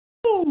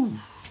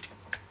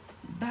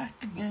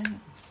back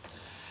again.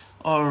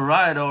 All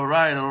right.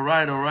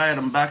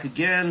 I'm back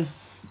again.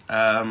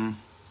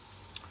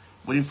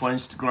 Waiting for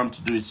Instagram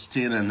to do its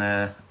thing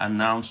and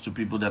announce to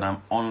people that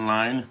I'm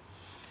online.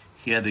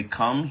 Here they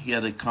come.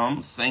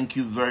 Thank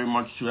you very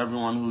much to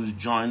everyone who's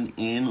joining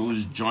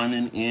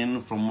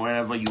in from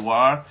wherever you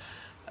are.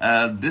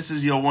 This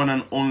is your one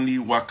and only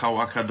Waka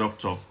Waka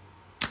Doctor.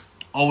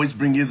 Always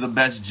bring you the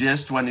best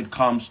gist when it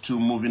comes to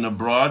moving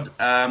abroad.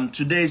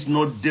 Today is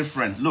no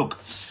different. Look,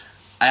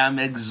 I am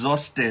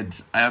exhausted.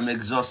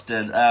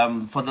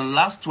 For the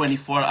last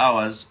 24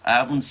 hours, I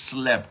haven't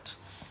slept.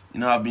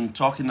 I've been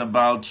talking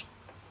about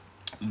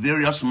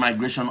various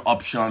migration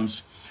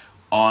options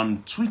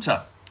on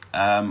Twitter.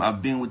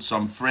 I've been with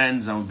some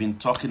friends and we've been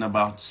talking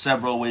about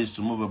several ways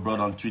to move abroad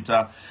on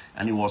Twitter,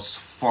 and it was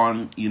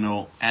fun,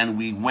 and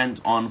we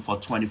went on for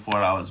 24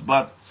 hours.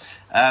 But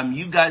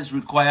you guys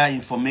require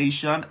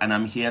information, and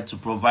I'm here to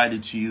provide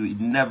it to you. It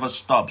never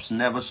stops.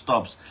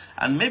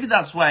 And maybe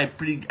that's why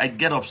I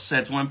get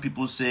upset when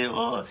people say,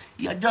 "Oh,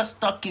 you're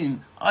just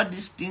talking. All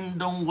these things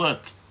don't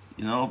work."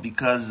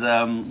 Because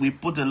we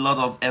put a lot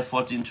of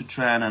effort into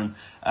trying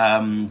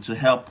and to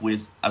help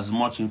with as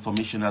much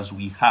information as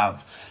we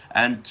have.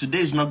 And today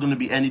is not going to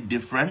be any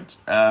different.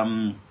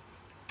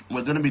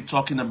 We're going to be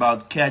talking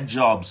about care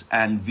jobs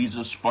and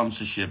visa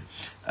sponsorship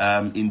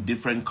in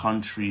different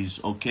countries,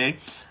 okay?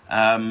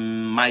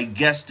 My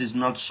guest is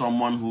not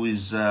someone who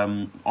is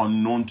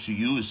unknown to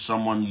you. It's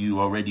someone you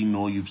already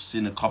know. You've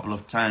seen a couple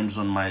of times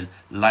on my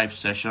live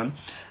session.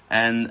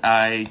 And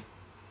I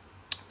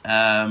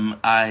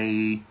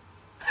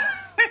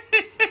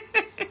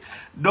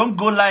don't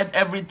go live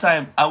every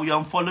time. I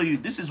will unfollow you.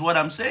 This is what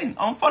I'm saying.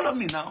 Unfollow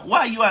me now. Why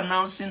are you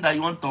announcing that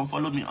you want to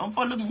unfollow me?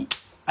 Unfollow me.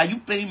 Are you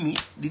paying me?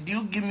 Did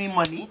you give me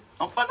money?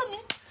 Unfollow me.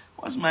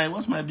 What's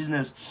my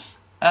business?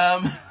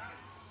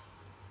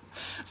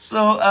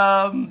 So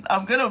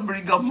I'm gonna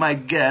bring up my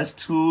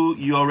guest, who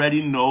you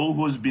already know,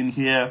 who's been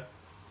here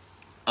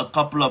a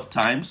couple of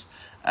times.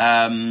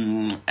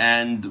 And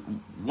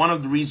one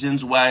of the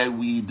reasons why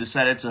we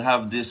decided to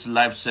have this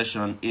live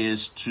session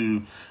is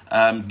to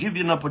give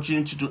you an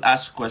opportunity to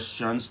ask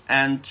questions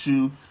and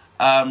to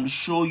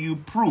show you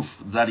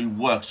proof that it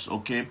works,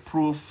 okay?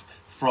 Proof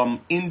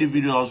from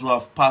individuals who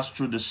have passed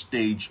through the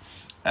stage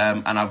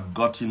and have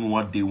gotten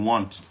what they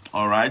want,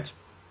 all right?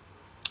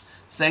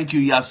 Thank you,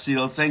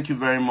 Yasil. Thank you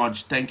very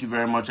much.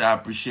 I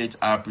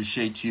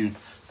appreciate you.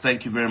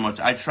 Thank you very much.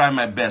 I try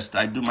my best.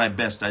 I do my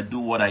best. I do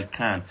what I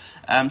can.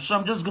 So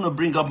I'm just going to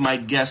bring up my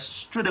guest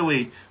straight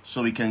away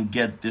so we can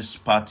get this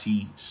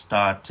party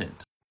started.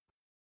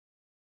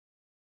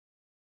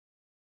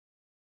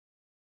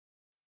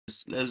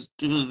 Let's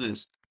do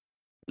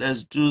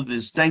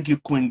this. Thank you,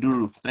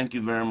 Quinduru. Thank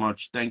you very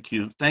much. Thank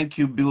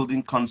you,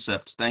 Building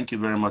Concept. Thank you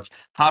very much.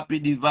 Happy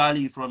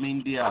Diwali from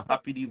India.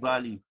 Happy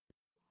Diwali.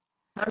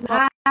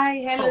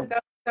 Hello. Doctor.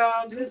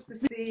 Good to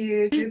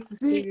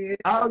see you.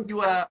 How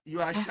you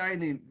are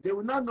shining. They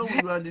will not know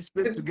we were on the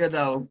space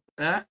together.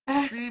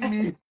 See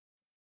me.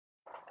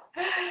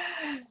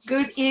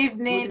 Good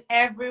evening,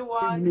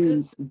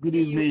 everyone. Good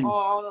evening. You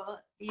all.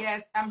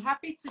 Yes, I'm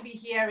happy to be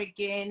here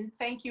again.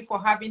 Thank you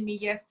for having me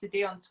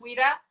yesterday on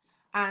Twitter.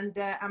 And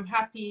I'm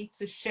happy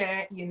to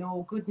share,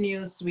 good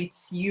news with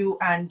you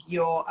and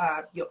your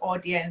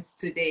audience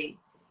today.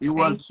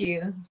 Thank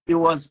you.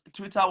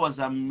 Twitter was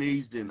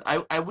amazing.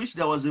 I wish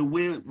there was a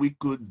way we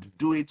could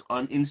do it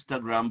on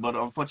Instagram, but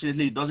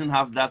unfortunately it doesn't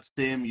have that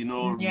same,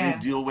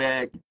 radio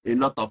where a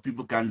lot of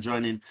people can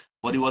join in.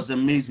 But it was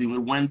amazing. We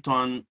went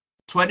on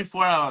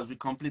 24 hours. We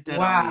completed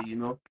wow.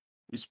 and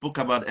we spoke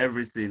about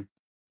everything.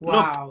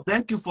 Wow. Look,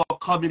 thank you for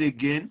coming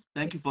again.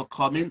 Thank you for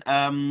coming.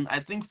 I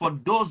think for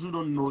those who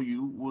don't know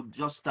you, we'll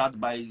just start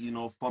by,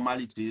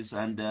 formalities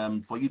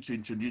and for you to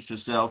introduce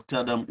yourself,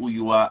 tell them who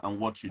you are and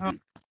what you do.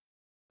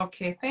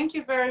 Okay, thank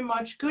you very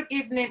much. Good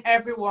evening,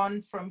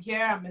 everyone. From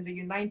here, I'm in the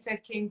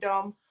United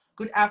Kingdom.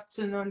 Good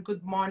afternoon,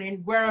 good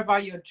morning, wherever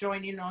you're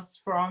joining us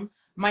from.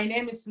 My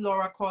name is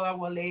Laura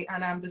Kolawole,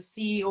 and I'm the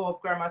CEO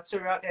of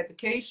Grammatorial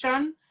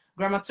Education.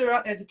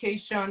 Grammatorial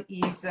Education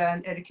is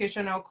an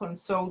educational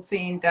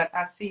consulting that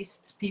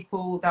assists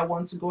people that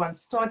want to go and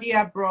study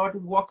abroad,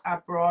 work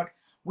abroad.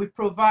 We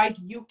provide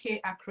UK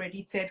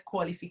accredited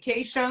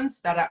qualifications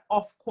that are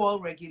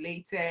Ofqual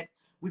regulated.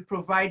 We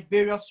provide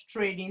various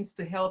trainings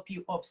to help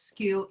you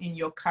upskill in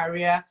your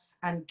career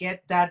and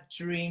get that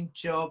dream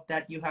job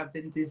that you have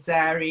been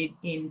desiring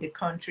in the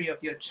country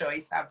of your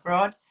choice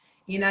abroad.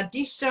 In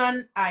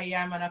addition, I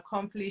am an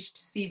accomplished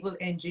civil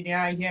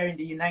engineer here in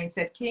the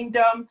United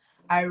Kingdom.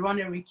 I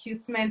run a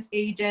recruitment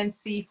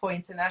agency for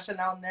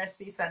international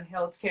nurses and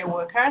healthcare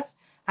workers,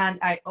 and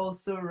I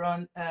also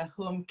run a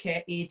home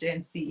care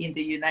agency in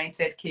the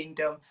United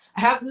Kingdom.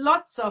 I have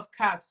lots of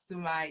caps to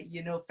my,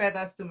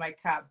 feathers to my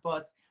cap,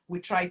 but we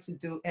try to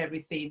do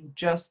everything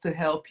just to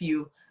help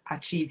you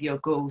achieve your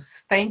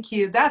goals. Thank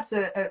you. That's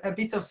a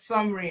bit of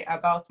summary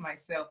about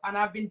myself. And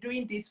I've been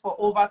doing this for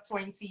over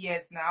 20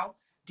 years now.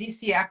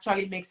 This year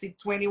actually makes it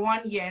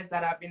 21 years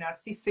that I've been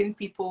assisting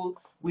people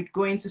with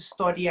going to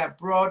study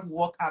abroad,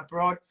 work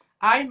abroad,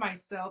 I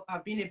myself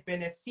have been a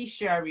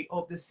beneficiary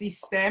of the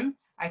system.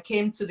 I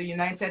came to the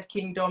United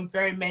Kingdom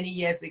very many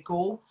years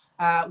ago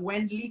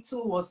when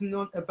little was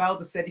known about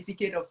the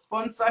certificate of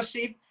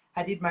sponsorship.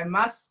 I did my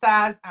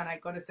master's and I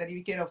got a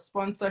certificate of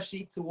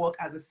sponsorship to work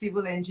as a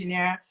civil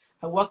engineer.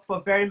 I worked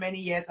for very many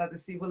years as a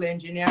civil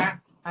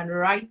engineer. And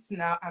right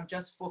now, I'm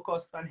just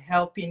focused on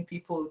helping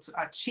people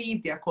to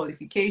achieve their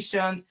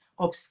qualifications,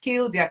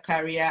 upskill their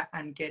career,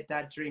 and get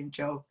that dream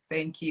job.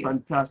 Thank you.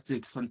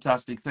 Fantastic,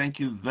 fantastic. Thank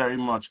you very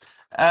much.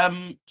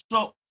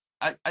 So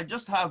I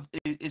just have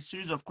a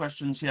series of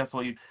questions here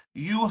for you.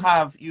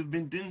 You've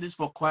been doing this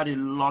for quite a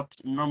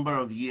number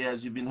of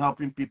years. You've been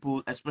helping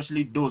people,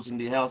 especially those in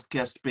the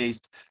healthcare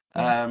space,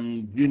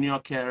 junior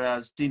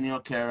carers, senior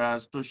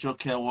carers, social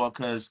care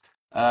workers,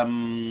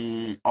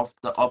 of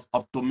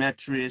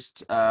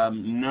optometrists,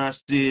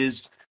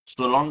 nurses.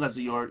 So long as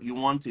you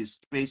want a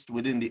space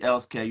within the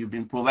healthcare, you've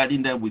been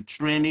providing them with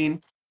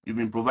training. You've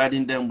been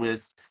providing them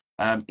with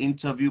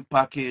interview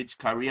package,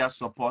 career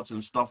support,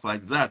 and stuff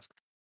like that.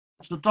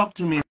 So talk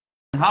to me.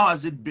 How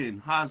has it been?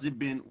 How has it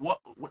been?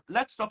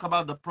 Let's talk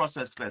about the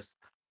process first.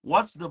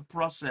 What's the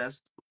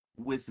process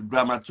with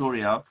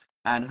Grammatorial,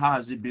 and how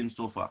has it been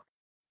so far?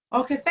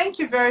 Okay, thank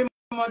you very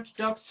much,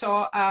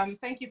 Doctor.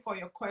 Thank you for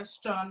your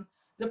question.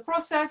 The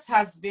process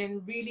has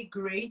been really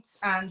great,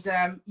 and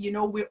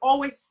we're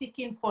always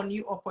seeking for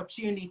new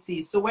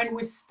opportunities. So when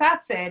we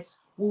started,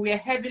 we were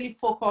heavily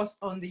focused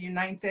on the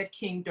United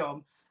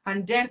Kingdom,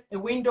 and then a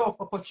window of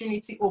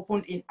opportunity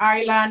opened in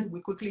Ireland.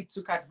 We quickly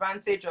took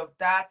advantage of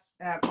that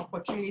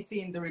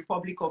opportunity in the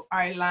Republic of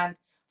Ireland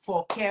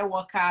for care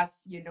workers,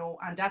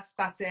 and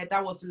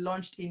that was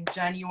launched in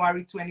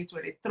January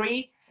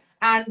 2023.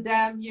 And,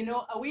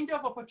 a window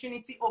of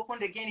opportunity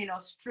opened again in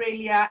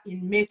Australia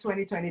in May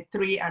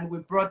 2023, and we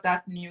brought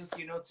that news,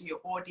 to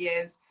your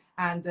audience,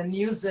 and the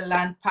New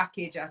Zealand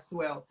package as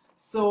well.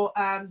 So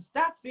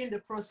that's been the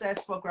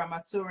process for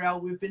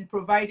Grammatorial. We've been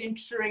providing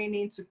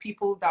training to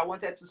people that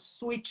wanted to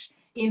switch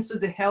into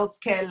the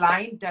healthcare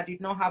line that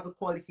did not have a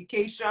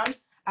qualification.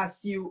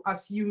 As you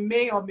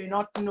may or may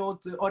not know,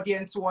 the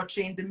audience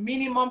watching, the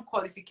minimum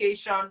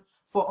qualification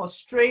for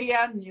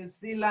Australia, New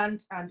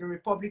Zealand, and the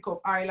Republic of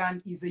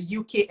Ireland is a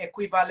UK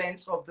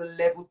equivalent of the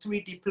level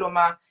 3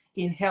 diploma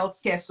in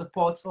healthcare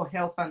support or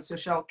health and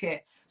social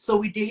care. So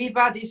we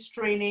deliver these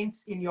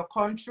trainings in your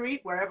country,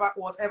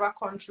 whatever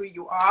country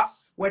you are,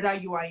 whether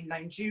you are in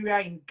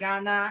Nigeria, in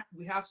Ghana.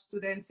 We have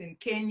students in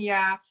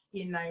Kenya,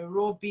 in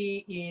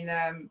Nairobi,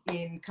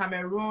 in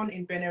Cameroon,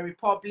 in Benin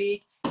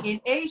Republic. In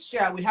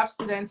Asia, we have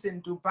students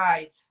in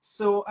Dubai.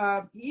 So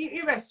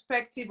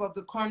irrespective of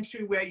the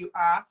country where you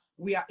are,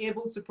 we are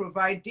able to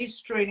provide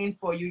this training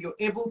for you. You're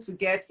able to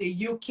get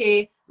a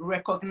UK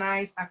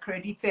recognized,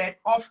 accredited,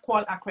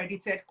 off-qual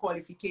accredited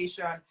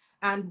qualification.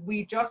 And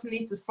we just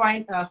need to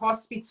find a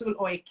hospital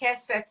or a care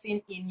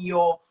setting in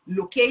your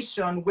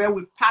location where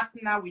we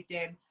partner with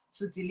them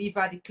to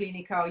deliver the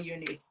clinical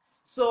units.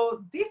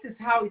 So this is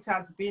how it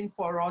has been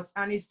for us.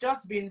 And it's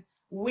just been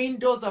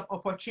windows of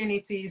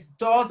opportunities,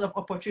 doors of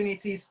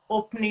opportunities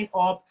opening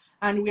up.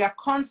 And we are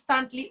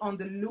constantly on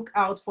the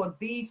lookout for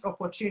these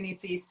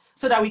opportunities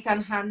so that we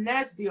can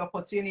harness the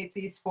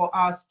opportunities for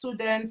our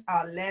students,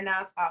 our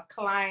learners, our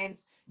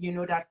clients,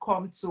 that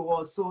come to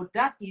us. So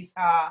that is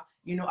our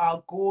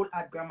goal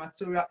at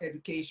Grammatorial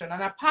Education.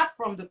 And apart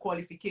from the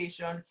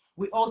qualification,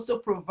 we also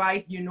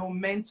provide,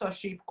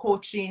 mentorship,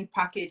 coaching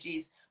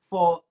packages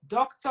for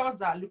doctors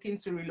that are looking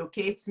to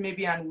relocate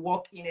maybe and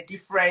work in a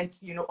different,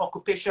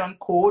 occupation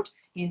code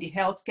in the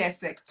healthcare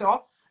sector.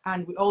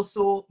 And we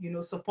also,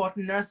 support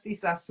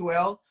nurses as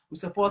well. We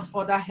support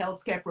other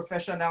healthcare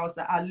professionals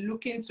that are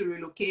looking to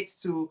relocate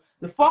to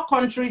the 4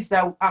 countries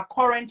that are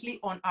currently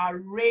on our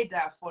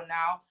radar for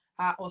now: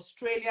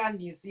 Australia,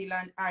 New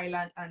Zealand,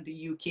 Ireland, and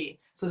the UK.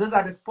 So those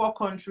are the 4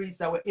 countries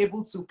that we're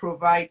able to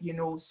provide,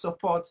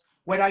 support,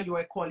 whether you're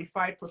a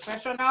qualified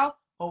professional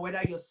or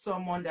whether you're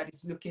someone that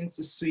is looking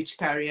to switch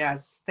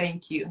careers.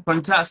 Thank you.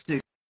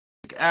 Fantastic.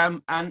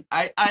 And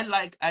I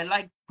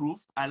like proof.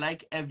 I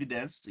like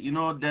evidence.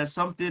 There's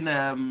something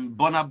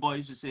Bonner Boy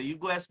used to say: you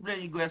go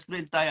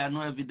explain, tire,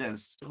 no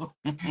evidence. So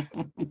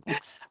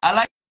I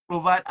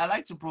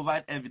like to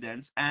provide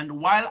evidence. And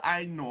while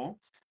I know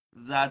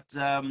that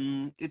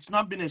it's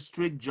not been a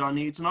straight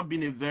journey, it's not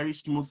been a very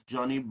smooth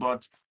journey,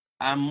 but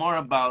I'm more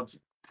about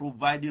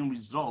providing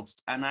results.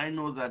 And I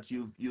know that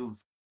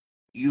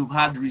you've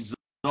had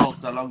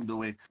results along the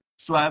way.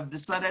 So I've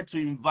decided to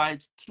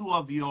invite 2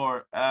 of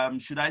your,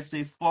 should I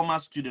say, former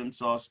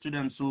students or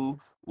students who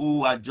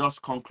are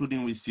just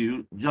concluding with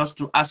you, just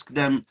to ask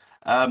them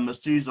a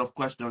series of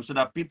questions so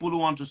that people who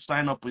want to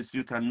sign up with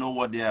you can know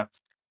what they're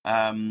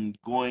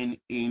going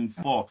in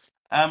for.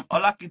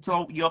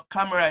 Olakito, your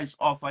camera is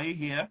off. Are you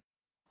here?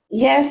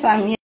 Yes,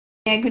 I'm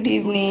here. Good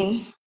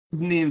evening.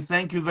 Evening.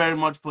 Thank you very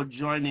much for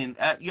joining.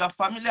 You're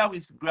familiar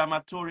with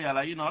Grammatorial,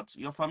 are you not?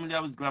 You're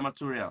familiar with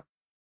Grammatorial?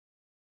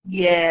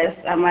 Yes,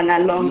 I'm an You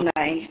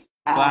alumni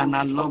are an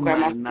of alumni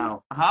grammar.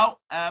 now.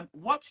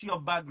 What's your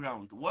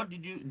background? What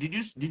did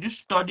you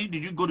study?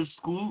 Did you go to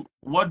school?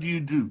 What do you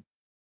do?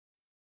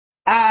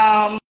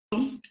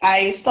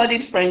 I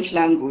studied French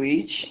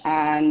language,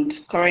 and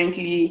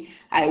currently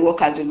I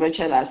work as a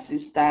virtual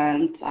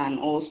assistant and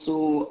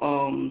also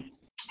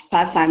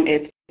part-time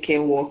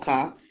healthcare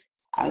worker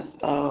as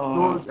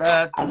Donc, tu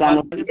as an parles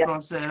auxiliary.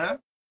 français, hein?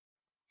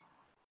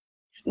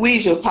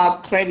 Oui, je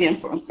parle très bien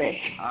français.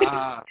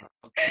 Ah,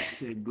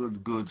 okay,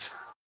 good, good.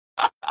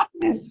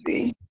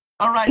 Merci.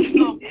 All right,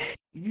 so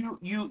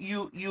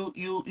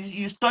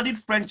you studied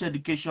French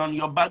education.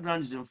 Your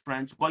background is in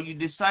French, but you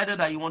decided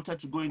that you wanted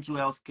to go into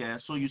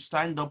healthcare, so you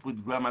signed up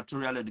with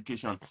grammatorial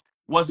education. Yeah.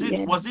 Was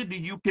it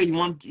the UK you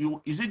want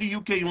you is it the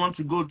UK you want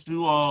to go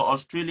to, or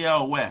Australia,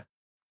 or where?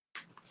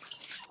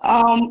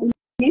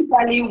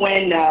 Initially,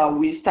 when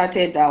we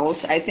started out,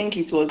 I think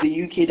it was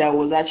the UK that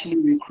was actually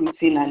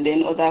recruiting, and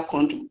then other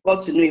countries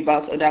got to know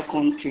about other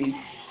countries.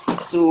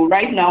 So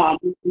right now, I'm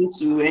looking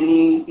to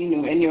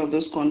any of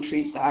those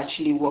countries that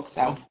actually works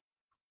out.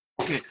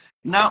 Okay.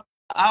 Now,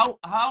 how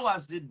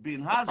has it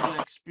been? How's your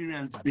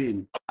experience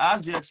been?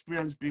 How's your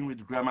experience been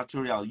with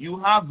grammatorial? You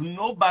have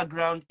no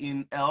background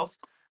in health.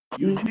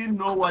 You didn't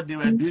know what they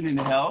were doing in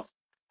health,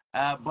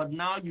 but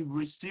now you've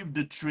received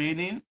the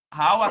training.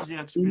 How has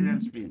your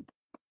experience Mhm. been?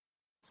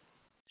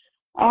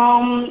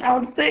 I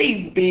would say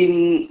it's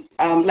been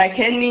like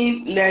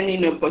any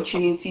learning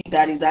opportunity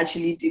that is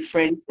actually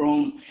different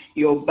from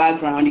your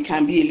background. It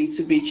can be a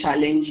little bit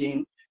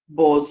challenging,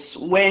 but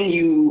when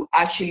you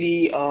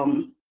actually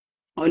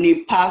on a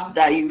path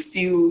that you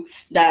feel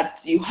that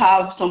you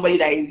have somebody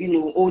that is,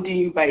 holding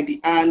you by the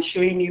hand,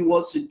 showing you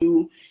what to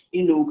do,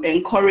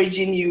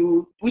 encouraging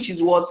you, which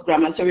is what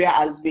Grammatorial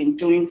has been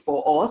doing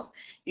for us,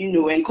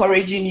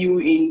 encouraging you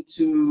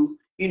into,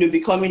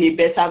 becoming a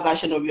better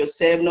version of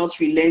yourself, not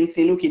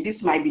relenting. Okay, this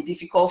might be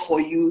difficult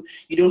for you.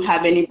 You don't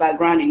have any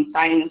background in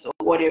science or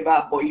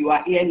whatever, but you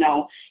are here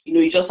now.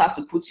 You just have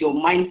to put your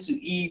mind to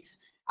it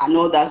and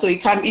all that. So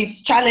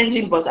it's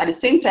challenging, but at the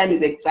same time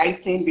it's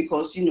exciting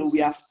because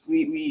we are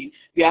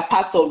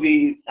part of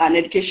an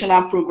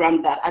educational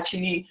program that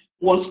actually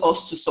wants us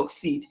to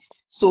succeed.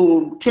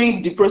 So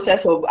during the process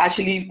of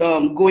actually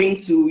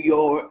going to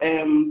your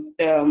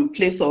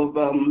place of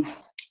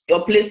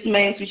your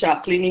placements, which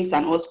are clinics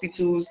and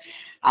hospitals,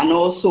 and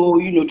also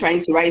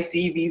trying to write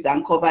CVs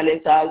and cover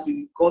letters,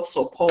 we got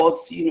support.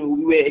 We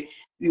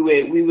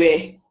were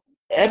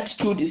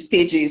helped through the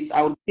stages.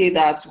 I would say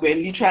that we're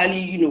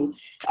literally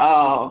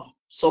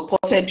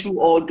supported through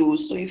all those.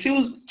 So it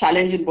feels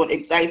challenging but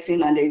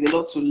exciting, and there's a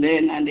lot to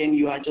learn. And then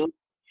you are just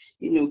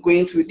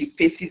going through the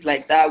phases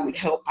like that with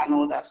help and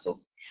all that. So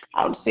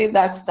I would say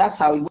that's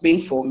how it's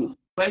been for me.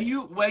 Were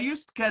you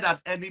scared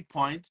at any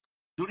point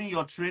during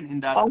your training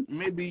that Um,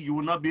 maybe you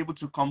will not be able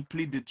to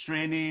complete the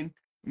training?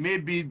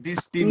 Maybe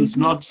this thing is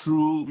mhm. not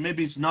true.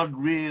 Maybe it's not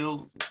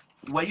real.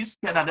 Were you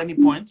scared at any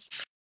point?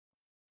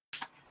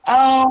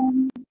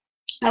 um,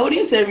 I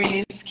wouldn't say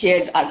really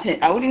scared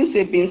I wouldn't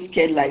say being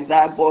scared like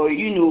that, but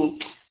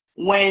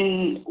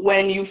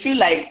when you feel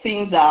like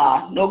things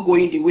are not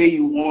going the way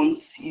you want,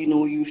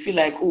 you feel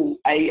like, oh,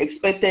 I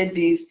expected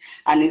this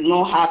and it's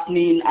not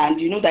happening, and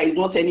that it's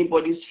not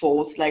anybody's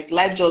fault. Like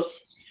life just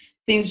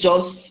things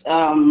just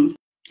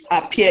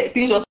appear,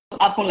 things just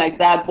happen like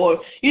that. But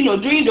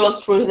during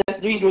those process,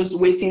 during those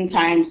waiting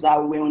times that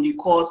we were on the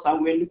course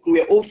and we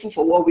were hopeful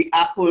for what will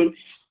happen,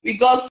 we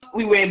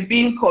were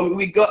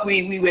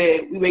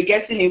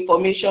getting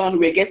information,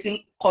 we were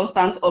getting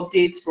constant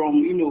updates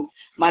from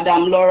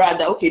Madam Laura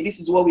that, okay, this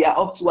is what we are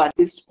up to at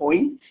this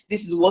point, this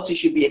is what you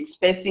should be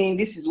expecting,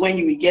 this is when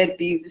you will get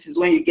this is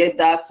when you get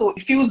that. So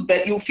it feels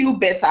better, you feel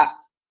better,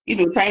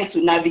 trying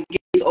to navigate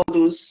all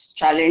those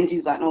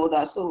challenges and all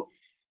that. So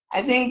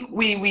I think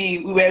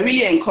we were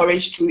really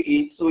encouraged through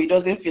it, so it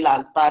doesn't feel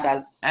as bad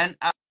as And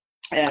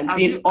have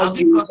being you us have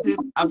you doing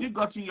gotten have you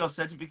gotten your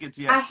certificate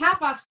I yet?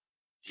 have a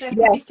Yes.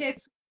 certificate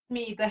with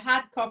me. The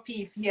hard copy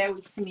is here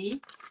with me,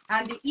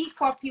 and the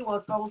e-copy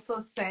was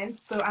also sent.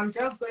 So I'm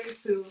just going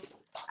to,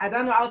 I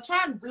don't know, I'll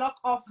try and block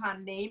off her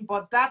name,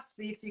 but that's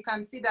it. You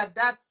can see that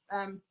that's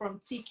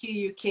from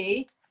TQ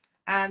UK,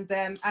 and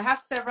I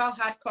have several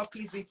hard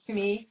copies with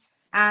me,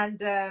 and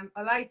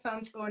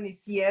Olaiton's own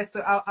is here.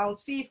 So I'll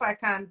see if I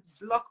can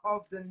block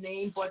off the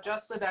name, but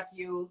just so that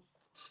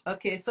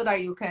so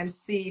that you can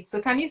see it.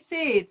 So can you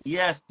see it?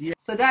 Yes, yes,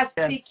 So that's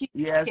yes,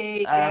 yes.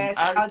 TQK. Yes,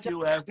 I'll just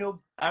RQF,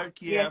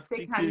 yes, RQF,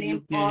 take her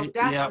name off. TQUK.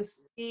 That's Yeah. the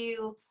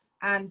seal,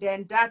 and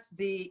then that's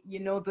the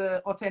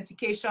the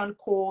authentication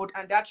code,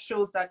 and that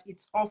shows that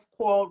it's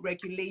off-call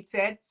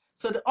regulated.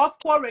 So the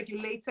off-call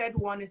regulated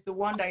one is the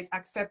one that is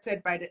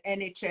accepted by the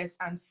NHS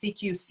and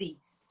CQC.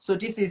 So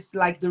this is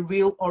like the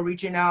real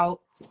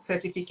original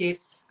certificate,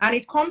 and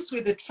it comes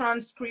with the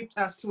transcript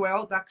as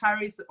well that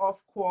carries the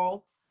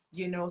off-call.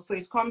 So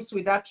it comes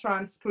with that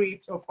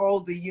transcript of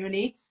all the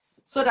units,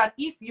 so that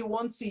if you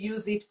want to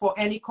use it for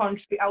any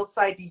country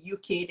outside the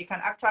UK, they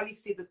can actually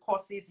see the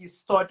courses you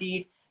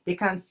studied, they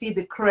can see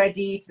the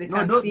credits, they No,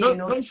 can don't see,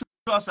 don't show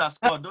us our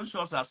score. Don't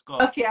show us our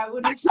score. okay, I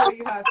wouldn't show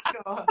you her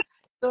score.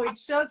 So it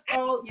shows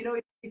all,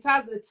 it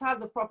has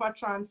the proper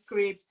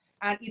transcript.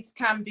 and it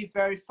can be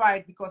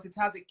verified because it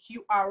has a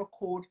QR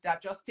code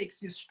that just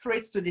takes you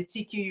straight to the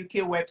TQ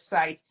UK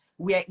website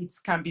where it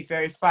can be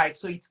verified.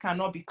 So it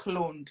cannot be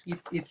cloned.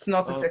 It's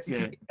not a Okay.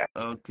 certificate.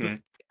 Okay.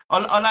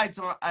 All right.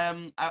 So,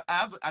 I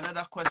have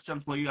another question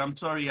for you. I'm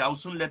sorry, I'll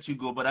soon let you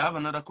go, but I have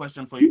another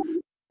question for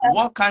you.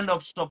 What kind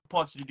of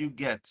support did you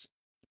get?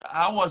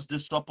 How was the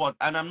support?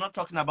 And I'm not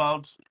talking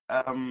about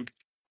I'm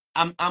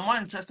more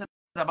interested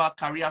about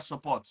career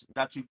support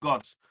that you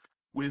got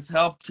with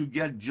help to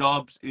get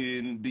jobs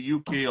in the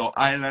UK or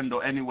Ireland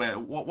or anywhere.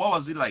 What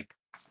was it like?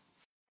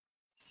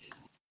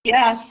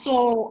 Yeah,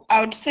 so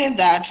I would say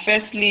that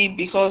firstly,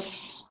 because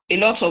a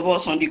lot of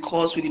us on the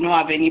course, we do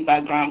not have any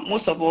background.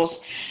 Most of us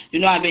do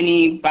not have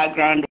any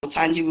background or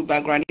tangible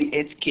background in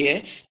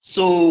healthcare.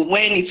 So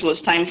when it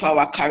was time for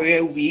our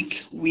career week,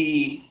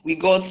 we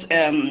got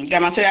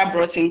Gramatoria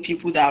brought in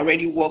people that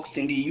already worked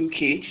in the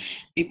UK,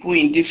 people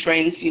in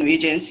different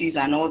agencies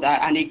and all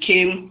that, and they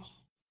came.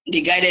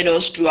 They guided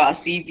us through our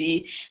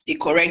CV. They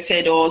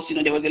corrected us.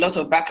 There was a lot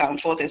of back and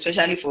forth,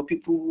 especially for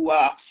people who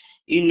are,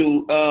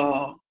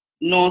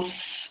 not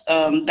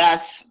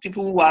that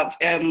people who have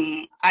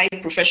high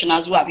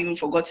professionals who have even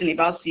forgotten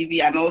about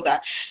CV and all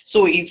that.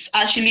 So it's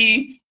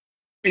actually,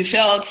 we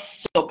felt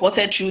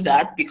supported through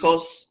that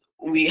because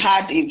we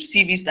had a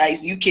CV that is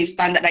UK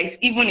standard, that is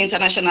even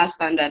international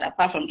standard,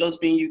 apart from just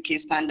being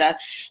UK standard,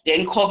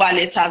 then cover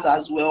letters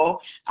as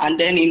well, and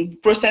then in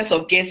process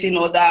of getting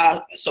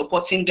other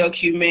supporting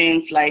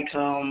documents like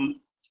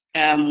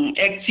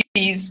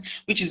ECTs,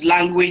 which is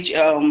language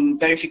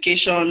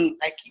verification,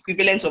 like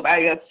equivalent of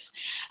IELTS,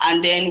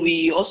 and then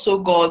we also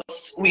got,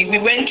 we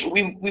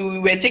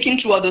were taking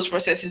through all those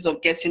processes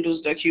of getting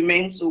those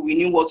documents, so we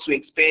knew what to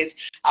expect,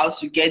 how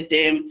to get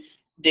them.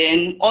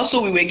 Then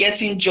also we were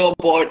getting job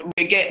board.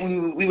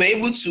 We were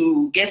able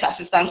to get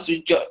assistance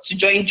to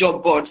join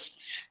job boards,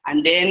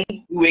 and then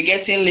we were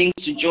getting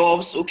links to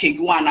jobs. Okay,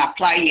 go and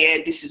apply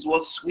here. This is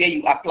where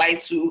you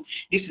apply to.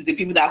 This is the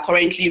people that are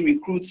currently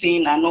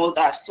recruiting and all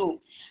that. So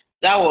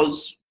that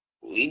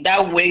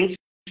went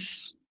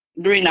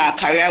during our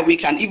career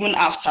week and even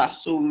after.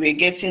 So we were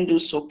getting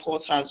those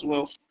supports as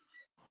well.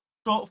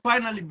 So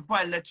finally, before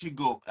I let you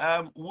go,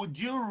 would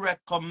you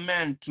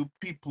recommend to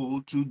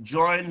people to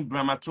join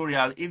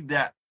Bramatorial if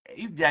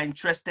they're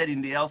interested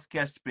in the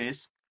healthcare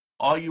space,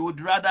 or you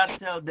would rather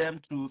tell them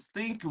to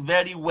think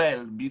very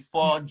well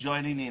before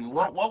joining in?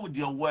 What would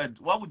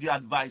what would your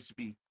advice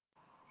be?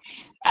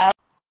 I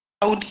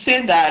would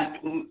say that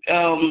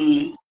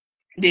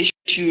they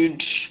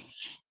should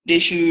they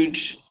should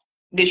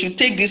they should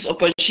take this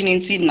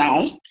opportunity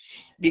now,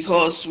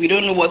 because we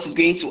don't know what is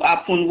going to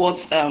happen, what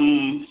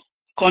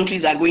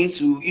countries are going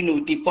to,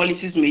 the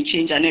policies may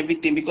change and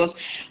everything, because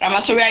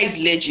Ramatoria is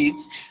legit,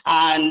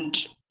 and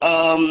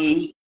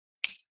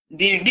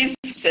this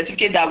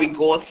certificate that we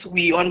got,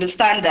 we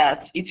understand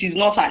that it is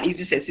not an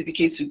easy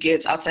certificate to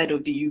get outside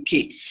of the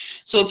UK.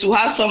 So to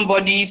have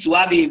somebody, to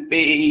have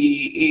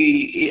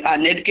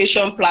an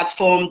education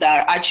platform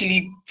that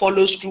actually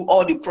follows through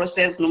all the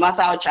process, no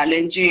matter how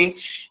challenging,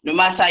 no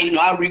matter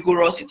how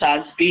rigorous it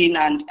has been,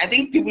 and I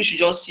think people should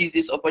just seize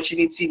this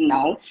opportunity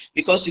now,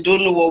 because you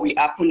don't know what will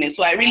happen.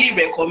 So I really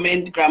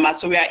recommend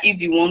Gramatoria if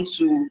you want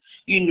to,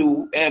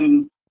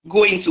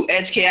 go into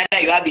healthcare,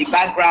 either you have a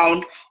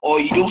background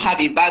or you don't have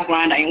a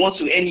background and you want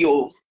to earn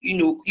your,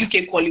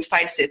 UK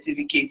qualified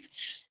certificate.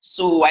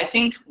 So I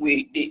think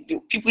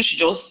the people should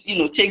just,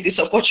 take this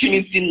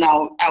opportunity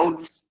now. I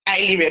would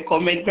highly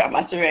recommend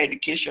Gramatoria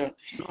education.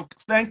 Look,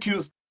 thank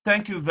you.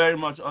 Thank you very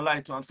much,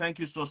 Olaiton. Thank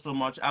you so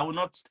much. I will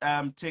not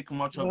take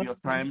much of your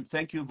time.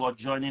 Thank you for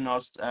joining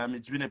us.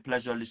 It's been a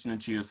pleasure listening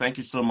to you. Thank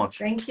you so much.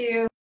 Thank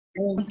you.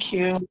 Thank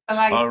you.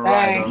 All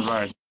right, all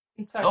right.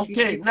 In touch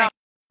Okay, with you.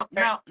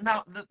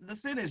 now the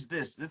thing is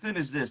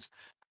this.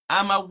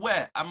 I'm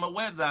aware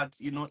that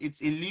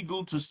it's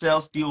illegal to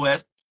sell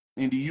COS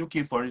in the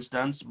UK, for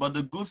instance, but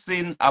the good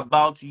thing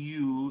about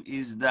you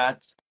is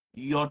that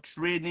your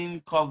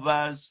training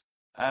covers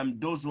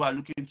those who are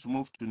looking to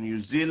move to New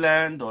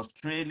Zealand,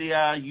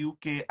 Australia,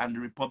 UK, and the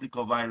Republic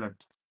of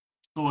Ireland.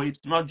 So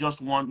it's not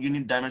just one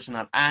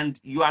unidimensional. And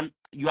you are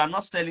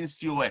not selling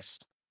COS.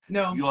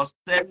 No. You're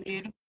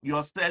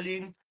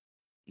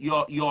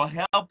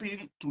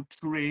helping to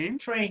train.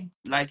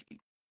 Like,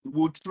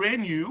 we'll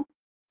train you.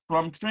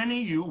 From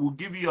training you, we'll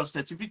give you your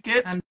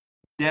certificate, and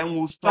then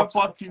we'll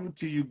support you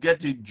till you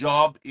get a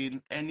job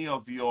in any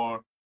of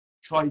your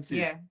choices.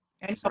 Yeah.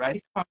 Right?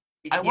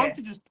 I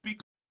wanted to speak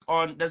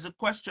on, there's a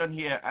question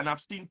here, and I've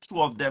seen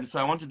two of them, so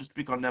I wanted to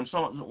speak on them.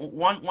 So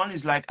one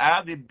is like, I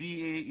have a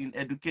BA in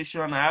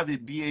education, I have a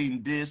BA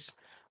in this.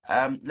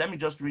 Let me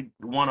just read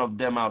one of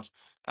them out.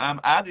 I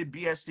have a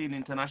BSc in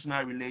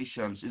international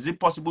relations. Is it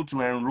possible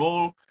to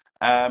enroll?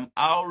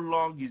 How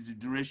long is the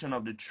duration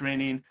of the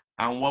training,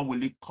 and what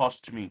will it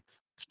cost me?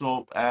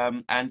 So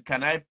and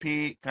can I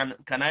pay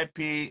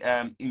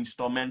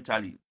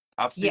instrumentally?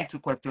 I've seen two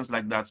questions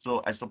like that,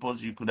 so I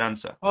suppose you could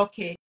answer.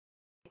 Okay.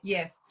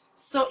 Yes.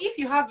 So if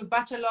you have a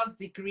bachelor's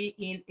degree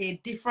in a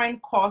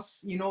different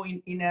course,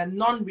 in a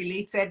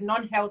non-related,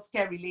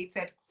 non-healthcare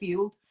related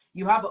field,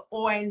 you have an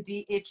OND,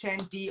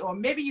 HND, or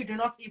maybe you do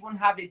not even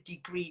have a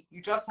degree,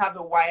 you just have a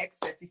WIEC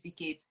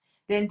certificate,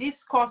 then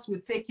this course will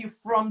take you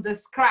from the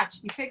scratch.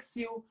 It takes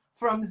you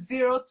from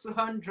 0 to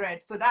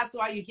 100. So that's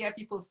why you hear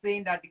people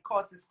saying that the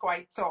course is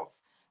quite tough.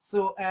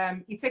 So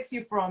it takes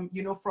you from,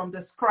 from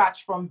the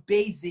scratch, from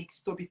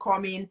basics to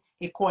becoming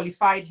a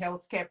qualified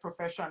healthcare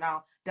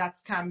professional that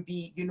can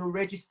be,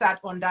 registered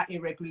under a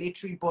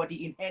regulatory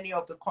body in any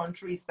of the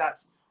countries that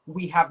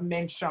we have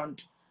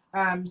mentioned.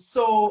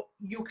 So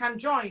you can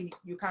join.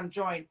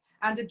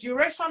 And the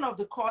duration of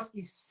the course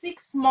is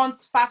 6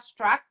 months fast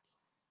tracked.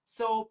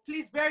 So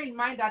please bear in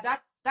mind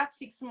that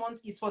 6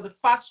 months is for the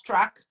fast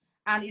track,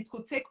 and it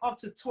could take up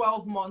to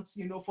 12 months,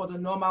 for the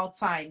normal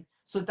time.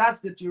 So that's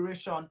the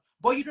duration.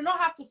 But you do not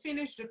have to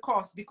finish the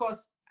course,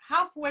 because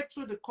halfway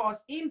through the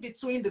course, in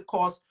between the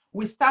course,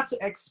 we start to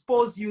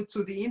expose you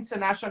to the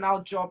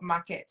international job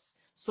markets.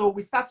 So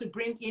we start to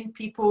bring in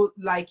people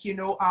like,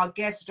 our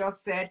guest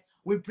just said,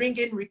 we bring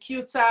in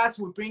recruiters,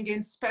 we bring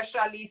in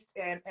specialists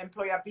and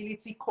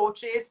employability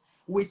coaches.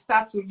 We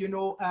start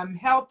to,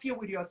 help you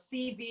with your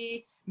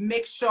CV,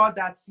 make sure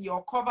that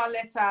your cover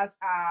letters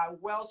are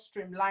well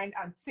streamlined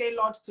and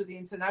tailored to the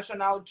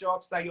international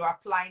jobs that you're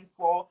applying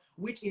for,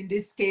 which in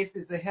this case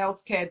is the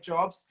healthcare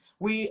jobs.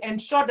 We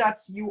ensure that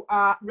you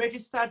are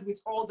registered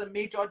with all the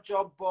major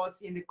job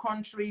boards in the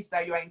countries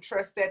that you are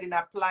interested in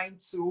applying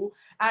to.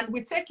 And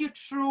we take you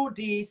through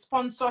the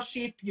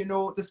sponsorship,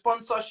 the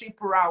sponsorship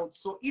route.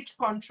 So each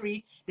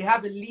country, they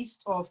have a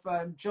list of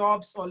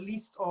jobs or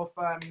list of,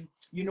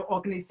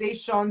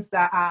 organizations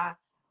that are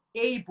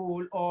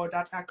able or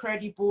that are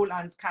credible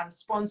and can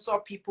sponsor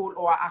people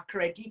or are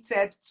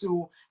accredited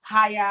to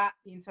hire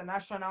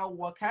international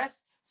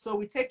workers. So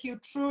we take you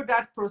through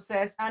that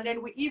process, and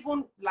then we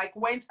even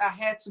went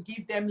ahead to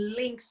give them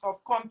links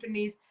of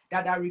companies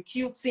that are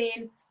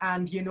recruiting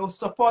and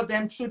support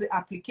them through the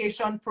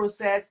application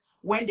process.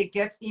 When they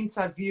get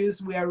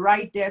interviews, we are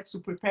right there to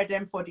prepare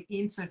them for the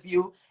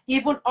interview,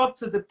 even up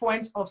to the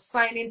point of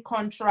signing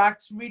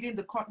contracts, reading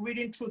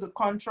through the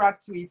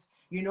contracts with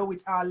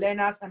with our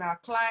learners and our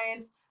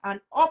clients,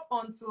 and up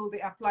until they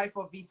apply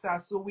for visa.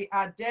 So we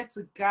are there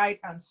to guide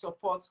and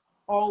support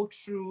all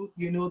through,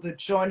 the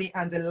journey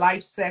and the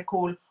life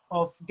cycle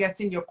of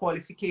getting your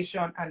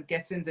qualification and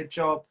getting the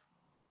job.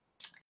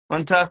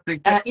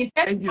 Fantastic. In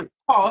terms of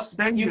cost,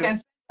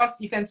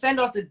 you can send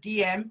us a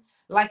DM.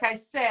 Like I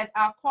said,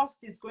 our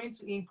cost is going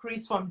to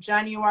increase from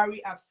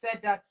January. I've said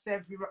that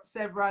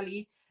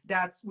severally,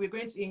 that we're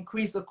going to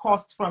increase the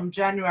cost from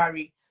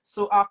January.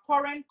 So our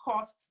current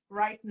cost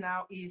right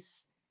now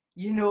is,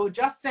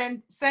 just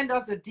send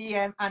us a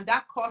DM, and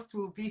that cost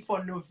will be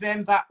for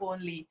November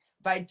only.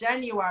 By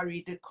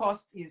January, the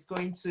cost is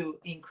going to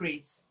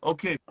increase.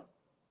 Okay.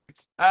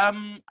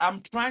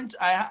 I'm trying to,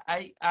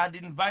 I had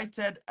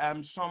invited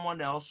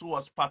someone else who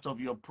was part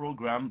of your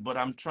program, but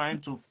I'm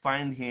trying to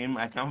find him.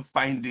 I can't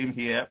find him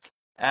here.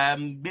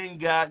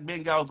 Benga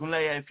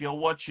Ogunleye, if you're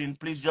watching,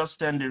 please just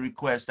send a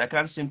request. I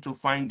can't seem to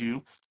find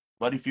you,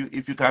 but if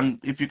you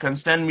can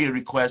send me a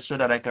request so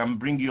that I can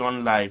bring you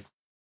on live,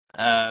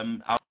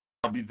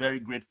 I'll be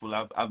very grateful.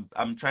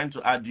 I'm trying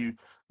to add you,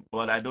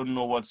 but I don't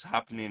know what's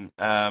happening.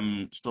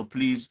 So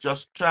please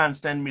just try and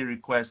send me a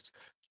request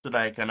so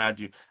that I can add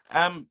you.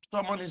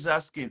 Someone is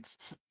asking,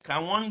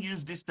 can one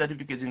use this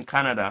certificate in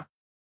Canada?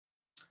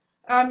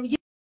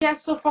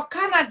 Yes, so for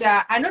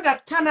Canada, I know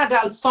that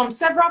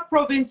several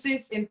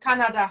provinces in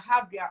Canada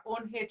have their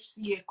own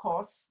HCA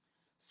course.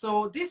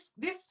 So this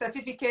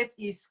certificate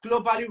is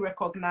globally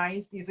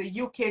recognized, is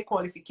a UK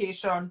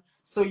qualification.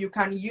 So you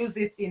can use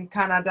it in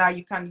Canada,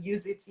 you can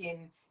use it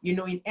in,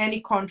 in any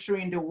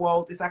country in the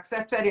world. It's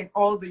accepted in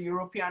all the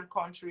European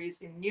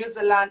countries, in New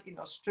Zealand, in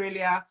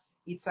Australia.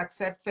 It's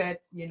accepted,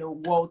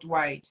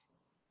 worldwide.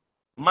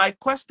 My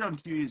question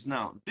to you is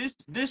now,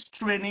 this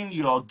training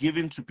you're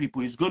giving to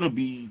people is going to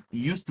be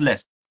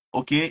useless,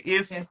 okay,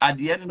 if at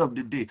the end of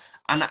the day,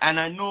 and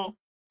I know,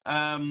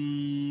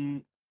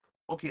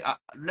 okay,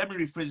 let me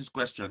rephrase this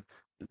question.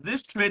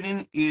 This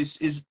training is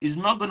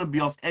not going to be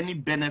of any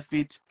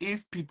benefit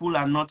if people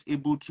are not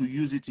able to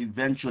use it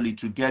eventually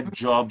to get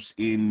jobs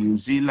in New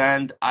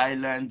Zealand,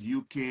 Ireland,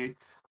 UK,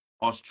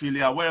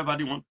 Australia, wherever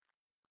they want,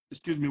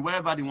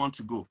 wherever they want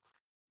to go.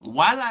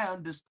 While I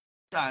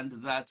understand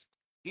that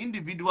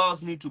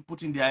individuals need to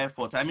put in their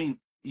effort, I mean,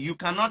 you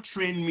cannot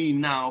train me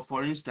now,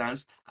 for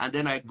instance, and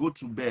then I go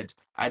to bed.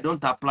 I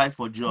don't apply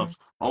for jobs.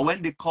 Or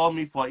when they call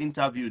me for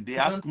interview, they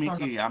ask me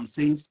A, I'm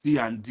saying C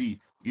and D.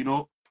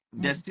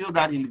 There's still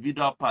that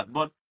individual part.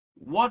 But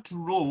what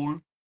role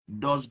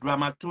does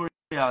grammatorial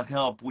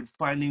help with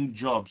finding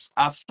jobs?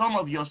 Have some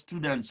of your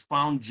students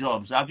found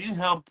jobs? Have you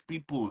helped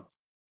people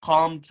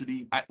come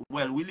to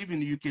well, we live in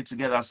the UK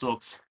together, so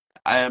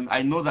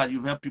I know that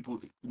you've helped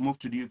people move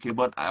to the UK,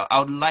 but I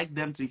would like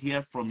them to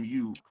hear from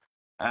you.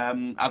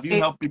 Have you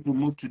helped people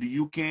move to the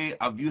UK?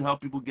 Have you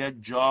helped people get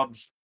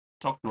jobs?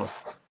 Talk to us.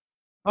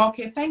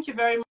 Okay, thank you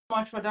very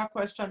much for that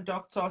question,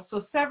 Doctor.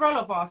 So several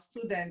of our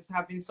students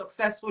have been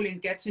successful in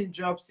getting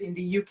jobs in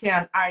the UK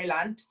and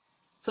Ireland.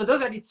 So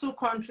those are the two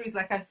countries.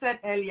 Like I said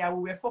earlier,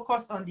 we were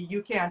focused on the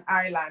UK and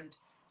Ireland,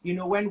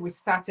 when we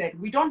started.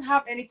 We don't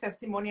have any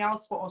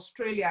testimonials for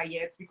Australia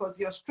yet because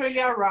the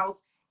Australia route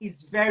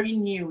is very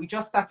new. We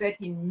just started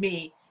in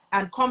May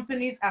and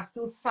companies are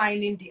still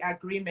signing the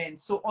agreement.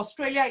 So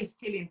Australia is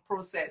still in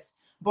process.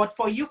 But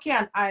for UK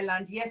and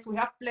Ireland, yes, we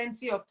have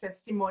plenty of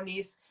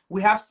testimonies.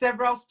 We have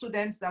several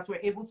students that were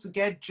able to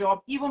get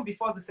jobs even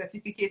before the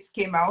certificates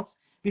came out,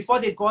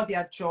 before they got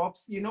their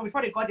jobs,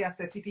 before they got their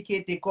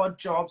certificate, they got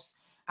jobs.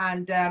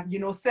 And,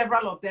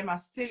 several of them are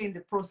still in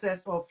the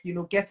process of,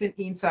 getting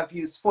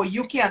interviews. For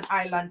UK and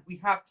Ireland, we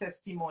have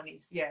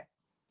testimonies. Yeah.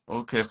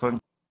 Okay,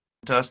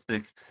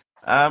 fantastic.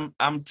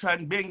 I'm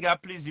trying, Benga,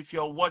 please, if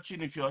you're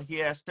watching, if you're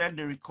here, send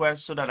the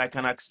request so that I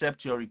can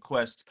accept your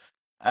request.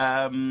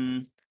 How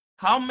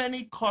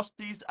many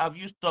courses have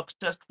you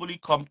successfully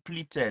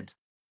completed?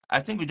 I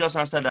think we just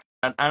answered that.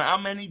 And how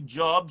many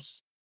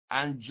jobs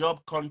and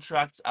job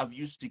contracts have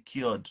you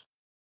secured?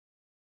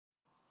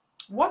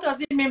 What does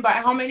it mean by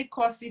how many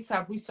courses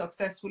have we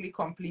successfully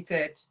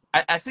completed?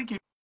 I think it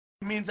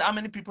means how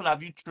many people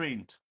have you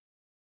trained?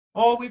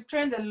 Oh, we've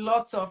trained a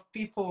lot of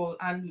people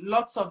and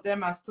lots of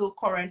them are still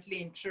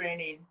currently in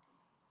training.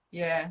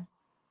 Yeah.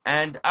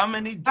 And how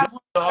many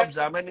jobs,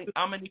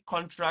 how many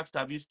contracts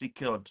have you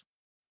secured?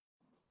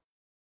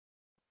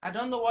 I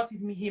don't know what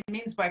he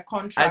means by I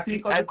contract think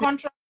because the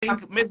contract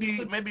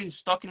maybe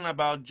it's talking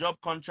about job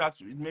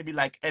contracts, maybe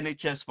like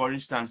NHS, for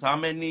instance. How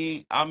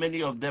many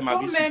of them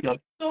have you secured?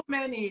 so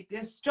many.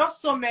 There's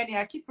just so many.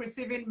 I keep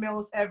receiving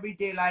mails every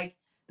day. Like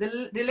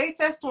the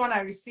latest one I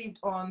received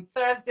on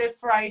Thursday,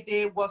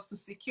 Friday was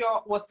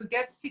to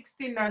get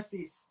 60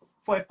 nurses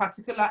for a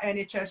particular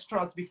NHS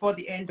trust before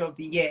the end of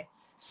the year.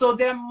 So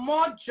there are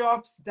more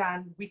jobs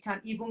than we can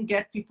even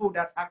get people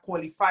that are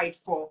qualified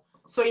for.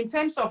 So in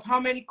terms of how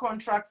many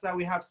contracts that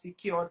we have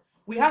secured,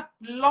 we have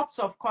lots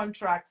of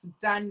contracts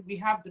than we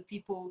have the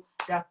people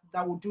that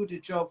will do the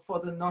job for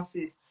the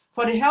nurses.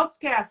 For the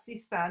healthcare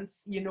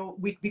assistants,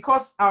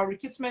 because our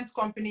recruitment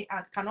company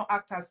cannot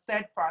act as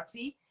third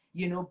party,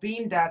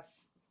 being that,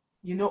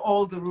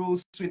 all the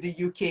rules with the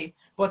UK,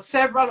 but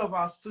several of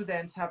our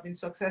students have been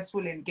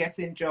successful in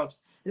getting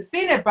jobs. The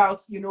thing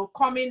about,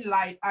 coming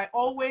live, I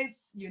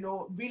always,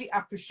 really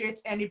appreciate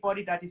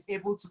anybody that is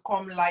able to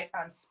come live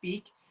and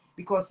speak,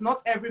 because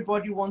not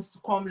everybody wants to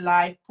come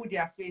live, put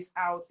their face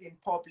out in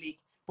public,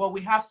 but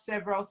we have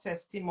several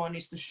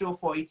testimonies to show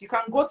for it. You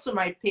can go to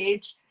my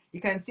page. You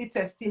can see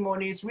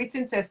testimonies,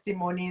 written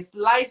testimonies,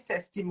 live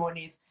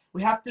testimonies.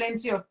 We have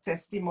plenty of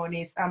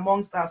testimonies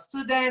amongst our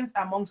students,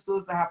 amongst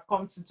those that have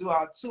come to do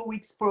our 2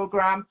 weeks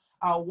program,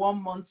 our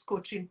 1 month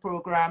coaching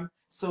program.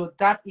 So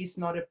that is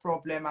not a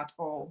problem at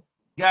all.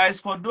 Guys,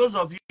 for those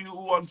of you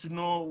who want to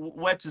know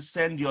where to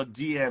send your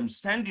DMs,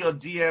 send your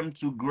DM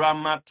to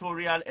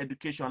Grammatorial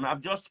Education. I've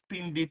just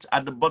pinned it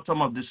at the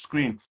bottom of the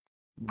screen.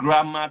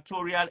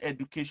 Grammatorial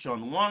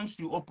Education. Once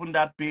you open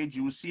that page,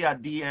 you will see our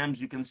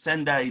DMs. You can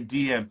send her a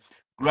DM.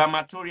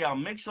 Grammatorial.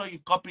 Make sure you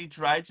copy it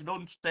right.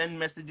 Don't send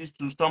messages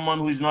to someone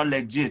who is not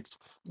legit.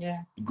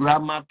 Yeah.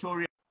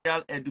 Grammatorial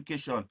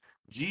Education.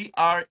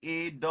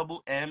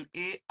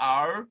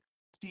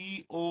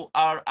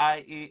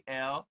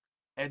 GRAMMARTORIAL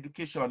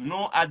Education.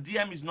 No, our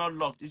DM is not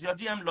locked. Is your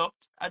DM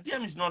locked? Our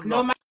DM is not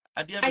locked.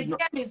 My DM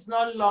is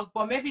not locked,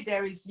 but maybe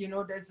there is,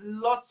 there's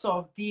lots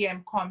of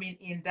DM coming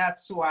in.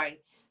 That's why.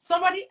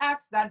 Somebody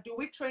asked that, do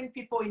we train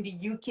people in the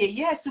UK?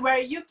 Yes,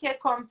 we're a UK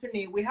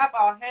company. We have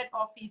our head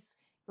office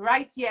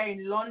right here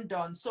in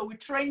London. So we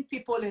train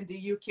people in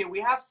the UK. We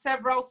have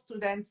several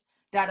students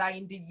that are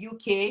in the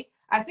UK.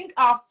 I think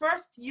our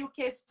first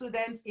UK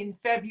student in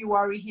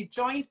February, he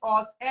joined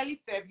us early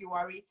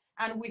February,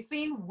 and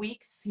within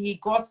weeks he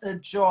got a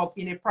job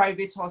in a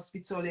private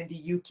hospital in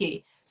the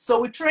UK. So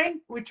we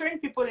train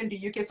people in the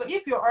UK. So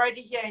if you're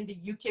already here in the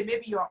UK,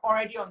 maybe you're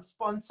already on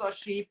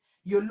sponsorship,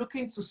 you're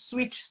looking to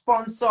switch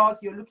sponsors,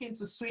 you're looking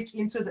to switch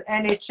into the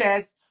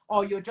NHS,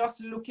 or you're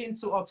just looking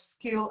to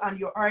upskill and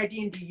you're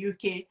already in the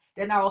UK,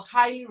 then I'll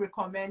highly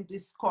recommend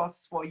this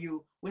course for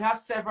you. We have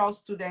several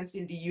students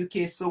in the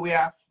UK, so we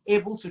are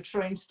able to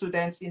train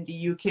students in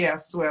the UK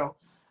as well.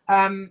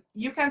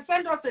 You can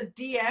send us a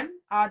DM.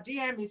 Our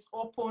DM is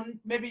open.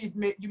 Maybe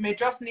you may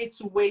just need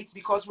to wait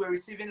because we're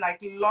receiving like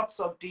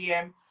lots of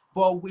DM,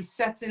 but we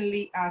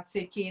certainly are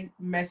taking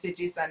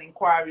messages and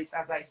inquiries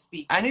as I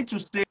speak. I need to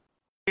say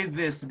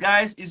this,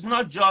 guys. It's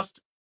not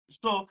just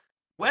so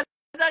whether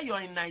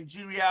you're in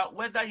Nigeria,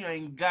 whether you're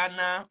in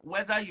Ghana,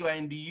 whether you're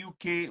in the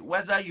UK,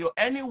 whether you're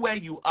anywhere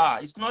you are,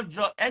 it's not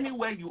just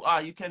anywhere you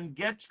are, you can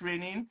get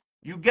training.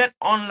 You get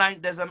online,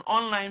 there's an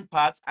online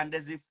part and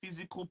there's a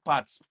physical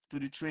part to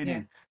the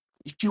training.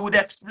 Yeah. She would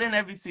explain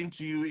everything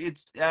to you.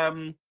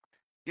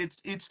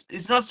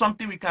 It's not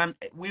something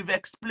we've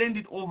explained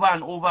it over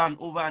and over and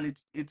over, and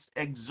it's it's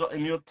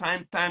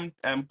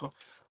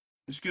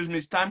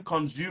time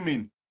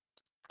consuming.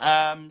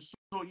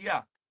 So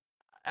yeah,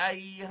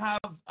 I have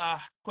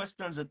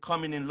questions are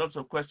coming in, lots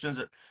of questions.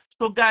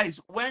 So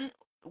guys,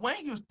 when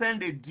you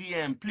send a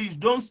DM, please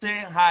don't say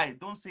hi,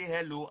 don't say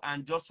hello,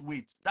 and just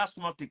wait. That's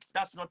not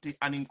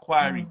an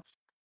inquiry.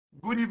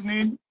 Good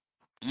evening.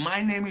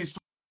 My name is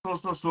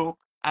so.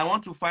 I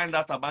want to find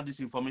out about this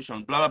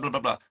information. Blah blah blah blah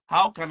blah.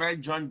 How can I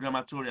join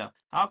Grammatorial?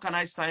 How can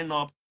I sign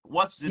up?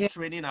 What's the Yeah,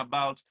 training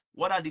about?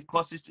 What are the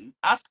courses?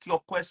 Ask your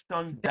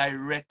question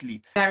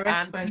directly. direct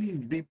And question.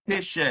 please be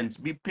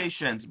patient. Be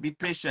patient. Be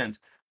patient.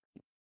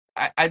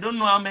 I don't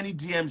know how many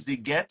DMs they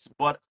get,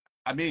 but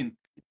I mean,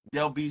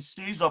 there'll be a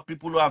series of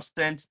people who have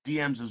sent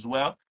DMs as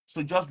well.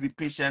 So just be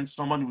patient.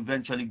 Someone will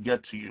eventually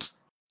get to you.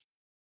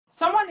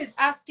 Someone is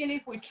asking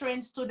if we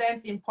train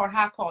students in Port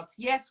Harcourt.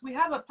 Yes, we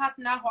have a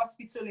partner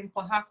hospital in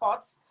Port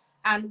Harcourt,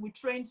 and we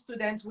train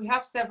students. We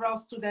have several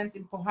students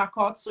in Port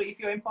Harcourt. So if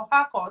you're in Port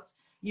Harcourt,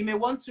 you may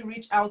want to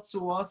reach out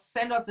to us,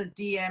 send us a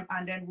DM,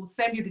 and then we'll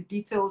send you the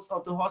details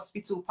of the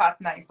hospital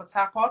partner in Port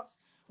Harcourt.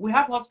 We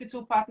have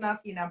hospital partners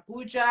in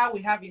Abuja,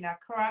 we have in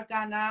Accra,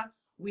 Ghana,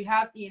 we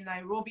have in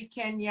Nairobi,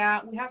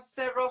 Kenya. We have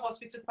several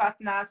hospital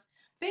partners.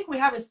 I think we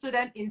have a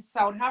student in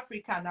South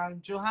Africa now,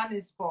 in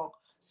Johannesburg.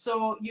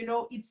 So,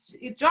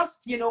 it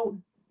just,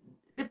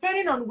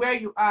 depending on where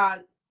you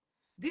are,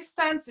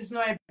 distance is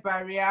not a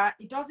barrier.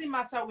 It doesn't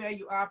matter where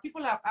you are.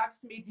 People have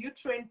asked me, do you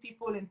train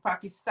people in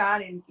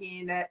Pakistan, in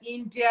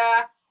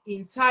India,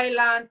 in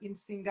Thailand, in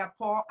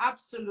Singapore?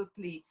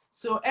 Absolutely.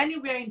 So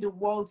anywhere in the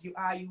world you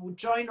are, you will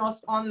join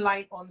us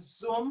online on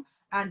Zoom,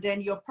 and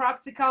then your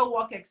practical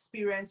work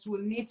experience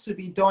will need to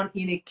be done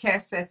in a care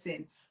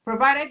setting.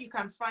 Provided you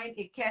can find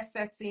a care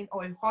setting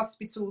or a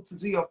hospital to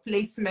do your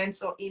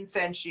placements or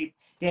internship,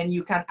 then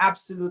you can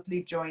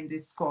absolutely join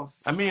this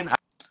course. I mean,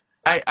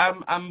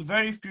 I'm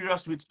very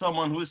furious with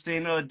someone who's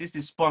saying, "Oh, this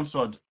is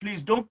sponsored."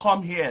 Please don't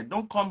come here.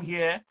 Don't come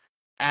here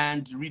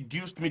and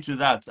reduce me to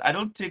that. I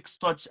don't take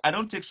such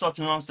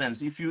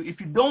nonsense. If you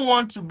don't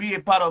want to be a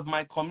part of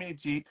my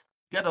community,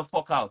 get the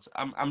fuck out.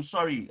 I'm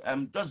sorry.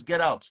 Just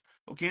get out.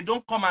 Okay?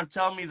 Don't come and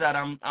tell me that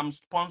I'm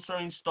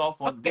sponsoring stuff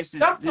or Okay,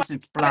 doctor, this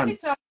is let me planned.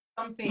 tell you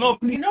No,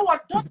 something. please, You know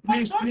what?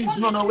 please. Don't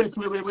No, no, listen wait,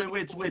 to wait, wait, wait, these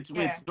wait, people. wait,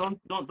 Yeah. wait.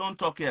 Don't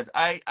talk yet.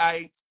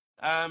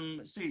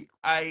 See,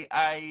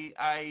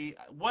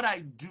 what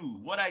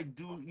I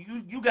do,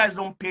 you guys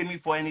don't pay me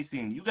for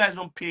anything. You guys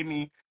don't pay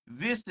me.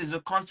 This is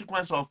a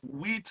consequence of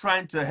we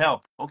trying to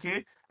help,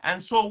 okay?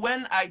 And so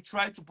when I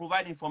try to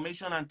provide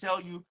information and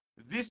tell you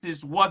this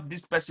is what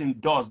this person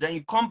does, then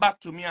you come back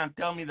to me and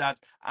tell me that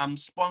I'm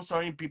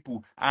sponsoring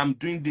people, I'm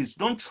doing this.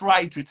 Don't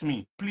try it with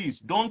me. Please,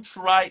 don't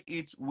try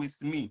it with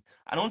me.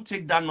 I don't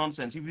take that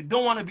nonsense. If you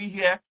don't want to be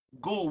here,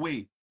 go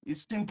away.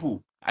 It's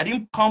simple. I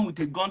didn't come with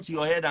a gun to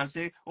your head and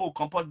say, "Oh,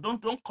 comport,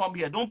 don't come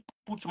here. Don't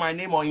put my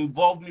name or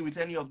involve me with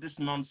any of this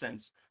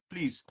nonsense."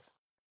 Please.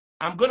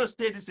 I'm gonna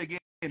say this again.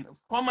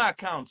 Former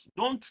accounts,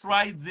 don't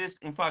try this.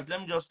 In fact,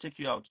 let me just take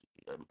you out.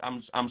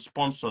 I'm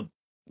sponsored.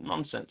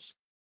 Nonsense.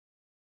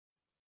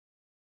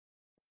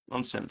 Okay,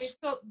 Nonsense.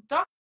 so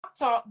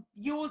doctor,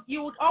 you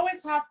would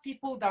always have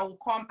people that will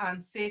come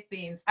and say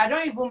things. I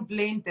don't even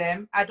blame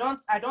them. I don't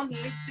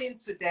listen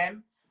to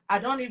them. I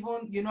don't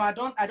even, I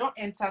don't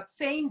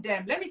entertain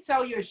them. Let me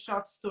tell you a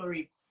short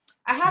story.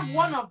 I have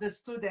one of the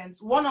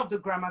students, one of the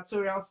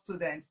grammatorial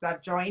students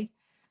that joined,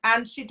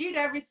 and she did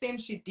everything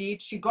she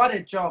did. She got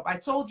a job. I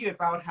told you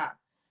about her.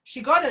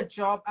 She got a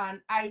job,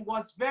 and I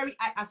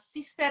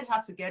assisted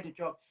her to get a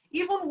job.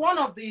 Even one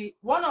of the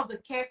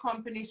care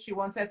companies she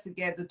wanted to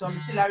get, the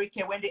domiciliary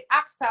care, when they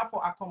asked her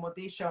for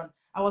accommodation,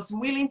 I was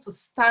willing to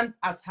stand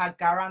as her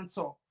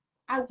guarantor.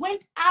 I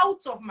went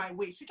out of my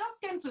way. She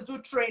just came to do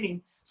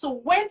training, so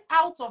went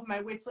out of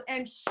my way to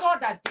ensure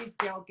that this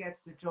girl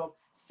gets the job.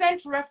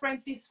 Sent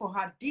references for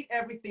her, did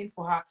everything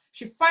for her.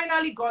 She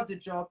finally got the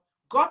job,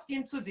 got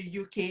into the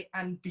UK,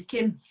 and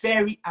became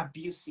very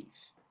abusive.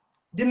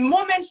 The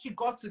moment she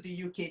got to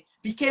the UK,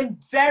 became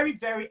very,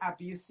 very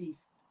abusive.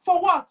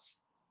 For what?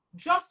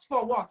 Just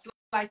for what?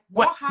 Like,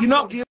 Well, what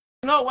happened?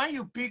 when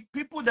you pick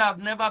people that have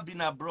never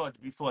been abroad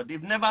before,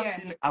 they've never Yeah.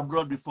 seen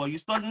abroad before, you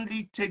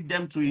suddenly take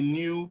them to a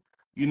new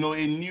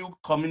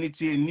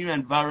community, a new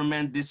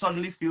environment. They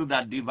suddenly feel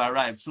that they've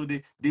arrived. So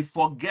they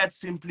forget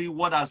simply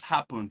what has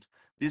happened.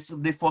 They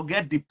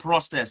forget the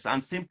process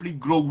and simply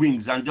grow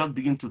wings and just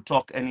begin to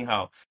talk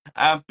anyhow.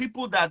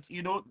 People that,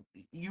 you're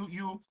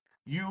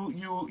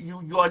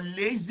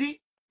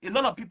lazy. A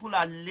lot of people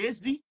are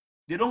lazy.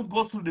 They don't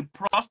go through the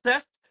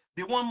process.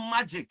 They want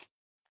magic.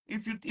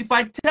 If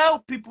I tell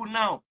people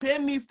now, pay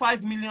me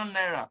 5 million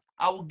naira,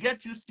 I will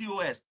get you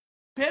COS.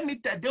 They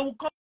will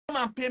come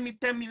and pay me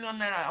 10 million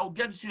naira, I will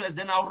get COS,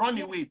 then I'll run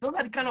Yeah, away. Those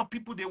are the kind of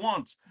people they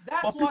want.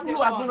 that's But what people they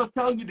who are going want. to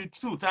tell you the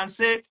truth and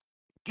say,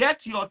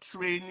 get your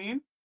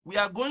training, we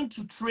are going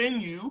to train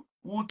you,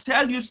 we'll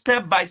tell you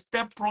step by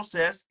step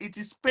process. It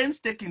is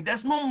painstaking.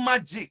 There's no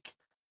magic.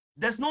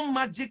 There's no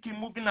magic in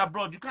moving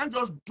abroad. You can't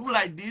just do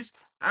like this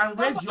and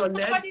raise Somebody, your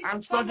leg somebody,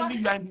 and suddenly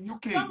somebody, you're in the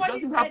UK. It somebody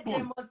doesn't said there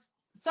happen. must.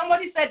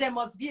 Somebody said there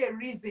must be a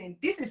reason.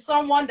 This is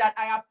someone that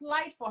I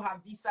applied for her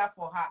visa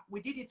for her.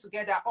 We did it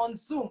together on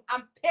Zoom.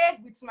 I'm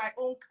paid with my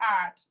own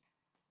card.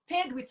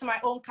 Paid with my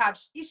own card.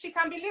 If she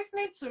can be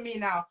listening to me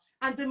now,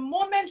 and the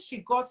moment she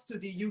got to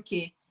the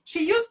UK,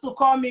 she used to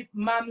call me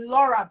Ma'am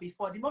Laura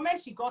before. The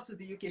moment she got to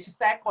the UK, she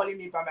started calling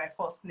me by my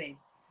first name.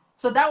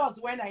 So that was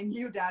when I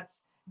knew that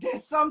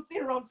there's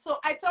something wrong. So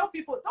I tell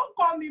people, don't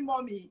call me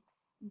mommy.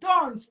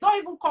 Don't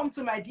even come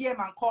to my DM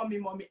and call me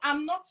mommy.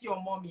 I'm not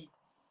your mommy.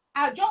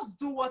 I just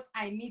do what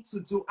I need to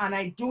do, and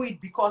I do it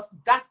because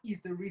that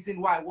is the reason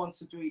why I want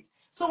to do it.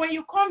 So when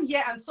you come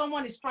here and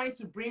someone is trying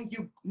to bring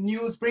you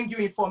news, bring you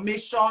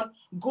information,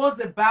 goes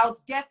about,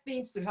 get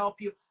things to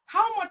help you,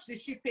 how much did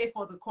she pay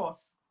for the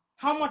course?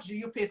 How much do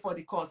you pay for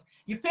the course?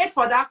 You paid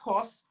for that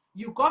course,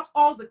 you got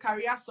all the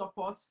career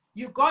support,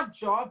 you got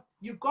job,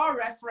 you got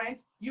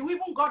reference, you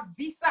even got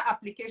visa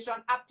application,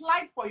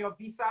 applied for your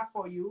visa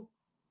for you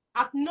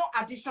at no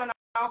additional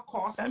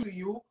cost Let to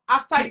you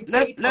after you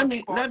paid for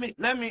the course.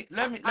 let And me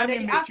then you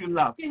make ask you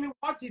laugh. me,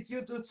 what did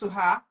you do to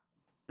her?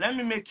 Let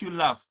me make you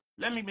laugh.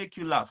 Let me make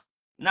you laugh.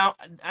 Now,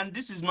 and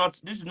this is not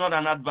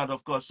an advert,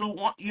 of course.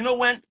 So you know,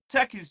 when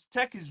tech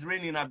is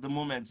raining at the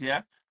moment,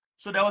 yeah.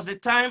 So there was a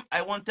time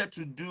I wanted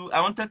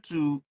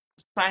to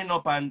sign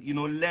up and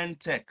learn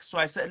tech. So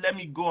I said, let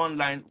me go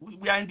online.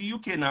 We are in the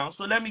UK now,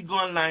 so let me go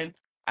online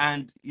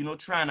and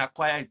try and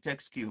acquire a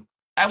tech skill.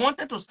 I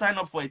wanted to sign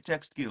up for a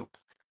tech skill,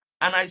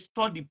 and I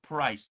saw the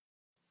price.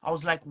 I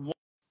was like,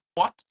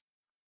 what?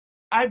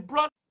 I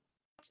brought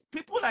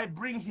people I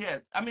bring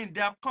here. I mean,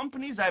 there are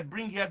companies I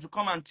bring here to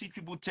come and teach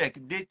people tech.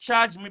 They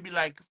charge maybe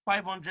like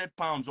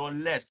 £500 or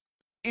less.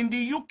 In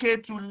the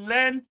UK, to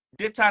learn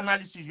data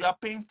analysis, you are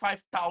paying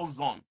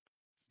 5,000,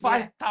 Yeah,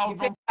 you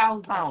pay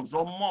thousands. £5,000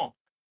 or more.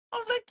 I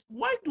was like,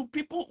 why do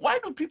people,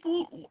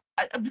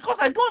 because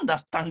I don't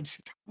understand.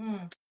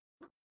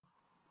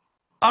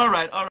 All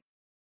right, all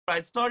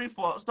right. Sorry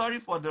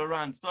for the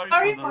rant. Sorry for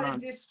Sorry the for the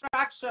rant.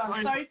 distraction.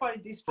 Sorry Sorry for the for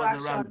the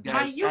distraction. rant,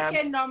 guys.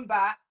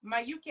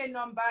 My UK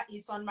number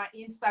is on my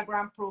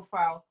Instagram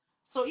profile.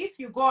 So if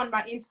you go on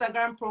my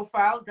Instagram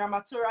profile,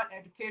 Grammatorial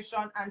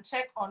Education, and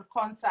check on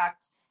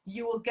contacts,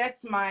 you will get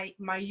my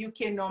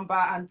UK number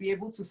and be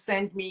able to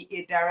send me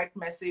a direct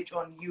message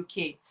on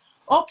UK.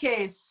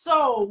 Okay,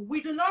 so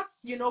we do not,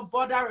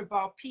 bother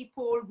about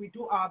people. We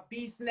do our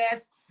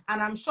business,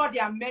 and I'm sure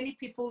there are many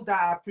people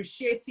that are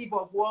appreciative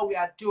of what we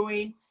are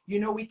doing.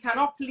 We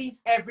cannot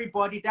please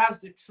everybody. That's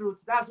the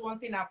truth. That's one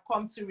thing I've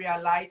come to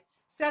realize.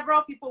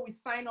 Several people will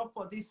sign up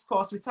for this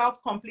course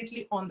without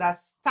completely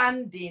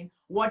understanding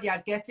what they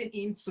are getting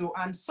into.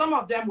 And some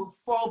of them will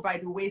fall by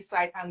the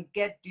wayside and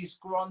get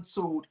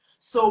disgruntled.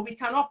 So we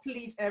cannot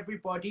please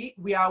everybody.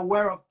 We are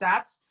aware of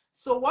that.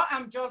 So what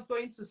I'm just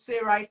going to say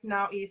right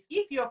now is,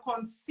 if you're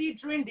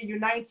considering the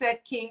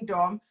United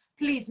Kingdom,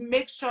 please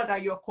make sure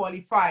that you're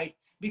qualified,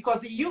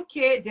 because the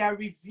UK, they're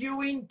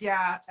reviewing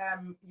their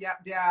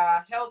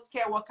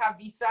healthcare worker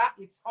visa.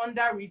 It's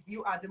under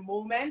review at the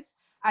moment.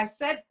 I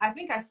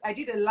think I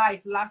did a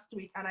live last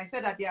week, and I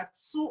said that there are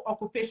two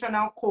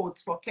occupational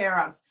codes for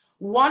carers.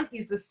 One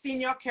is the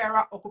senior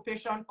carer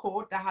occupation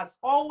code that has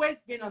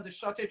always been on the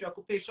shortage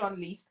occupation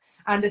list.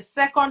 And the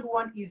second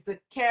one is the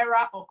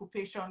carer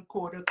occupation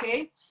code,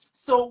 okay?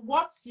 So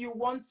what you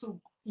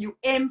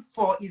aim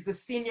for is the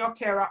senior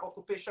carer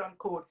occupation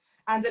code.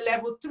 And the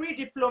level 3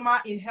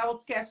 diploma in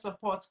healthcare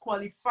support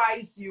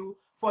qualifies you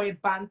for a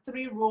band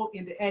 3 role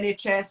in the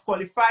NHS,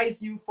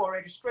 qualifies you for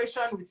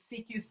registration with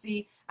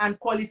CQC, and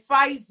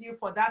qualifies you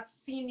for that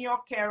senior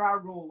carer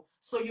role.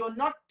 So you're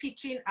not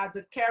pitching at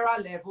the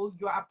carer level,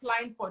 you're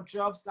applying for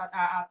jobs that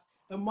are at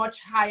a much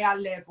higher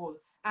level.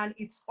 And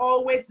it's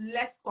always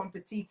less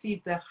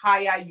competitive the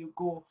higher you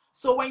go.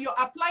 So when you're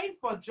applying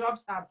for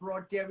jobs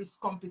abroad, there is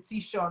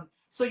competition.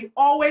 So you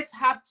always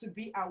have to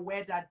be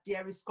aware that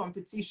there is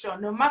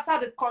competition, no matter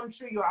the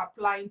country you're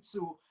applying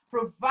to,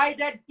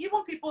 provided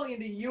even people in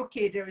the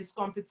UK, there is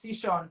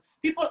competition.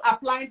 People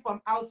applying from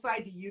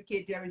outside the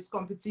UK, there is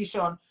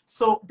competition.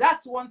 So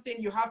that's one thing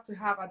you have to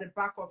have at the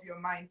back of your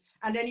mind.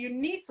 And then you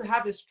need to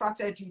have a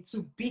strategy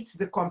to beat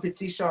the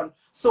competition.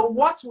 So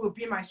what will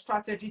be my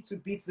strategy to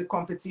beat the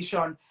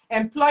competition?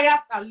 Employers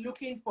are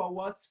looking for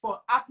what?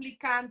 For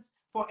applicants,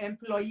 for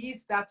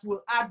employees that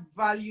will add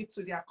value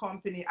to their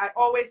company. I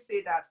always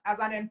say that as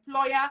an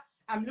employer,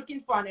 I'm looking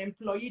for an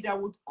employee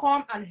that would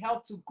come and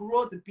help to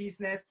grow the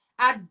business,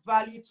 add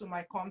value to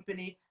my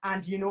company,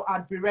 and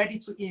I'd be ready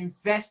to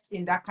invest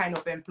in that kind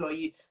of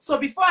employee. So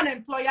before an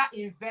employer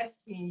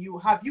invests in you,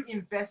 have you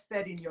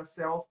invested in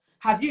yourself?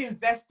 Have you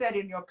invested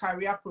in your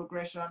career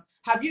progression?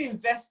 Have you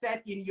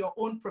invested in your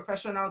own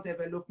professional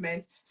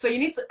development? So you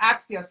need to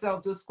ask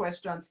yourself those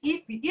questions.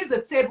 If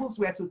the tables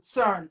were to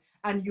turn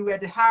and you were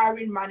the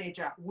hiring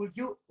manager, would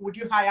you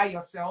hire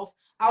yourself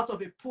out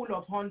of a pool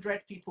of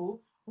 100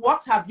 people?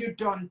 What have you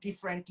done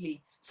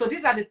differently? So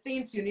these are the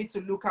things you need to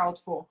look out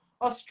for.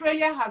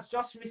 Australia has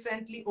just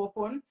recently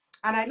opened,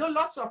 and I know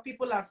lots of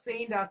people are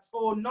saying that,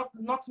 oh, not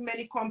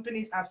many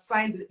companies have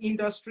signed the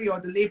industry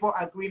or the labor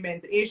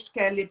agreement, the aged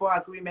care labor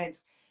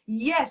agreements.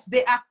 Yes,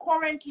 they are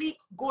currently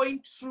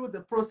going through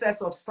the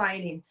process of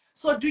signing.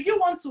 So do you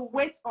want to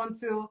wait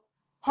until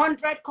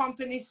 100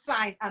 companies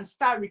sign and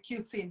start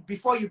recruiting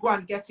before you go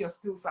and get your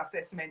skills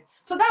assessment?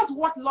 So that's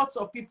what lots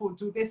of people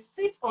do. They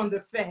sit on the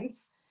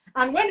fence,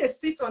 and when they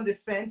sit on the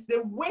fence, they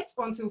wait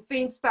until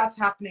things start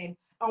happening.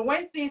 And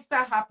when things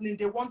start happening,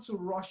 they want to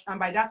rush, and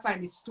by that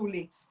time, it's too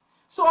late.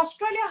 So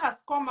Australia has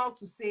come out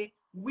to say,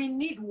 we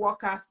need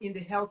workers in the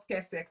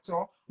healthcare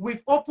sector.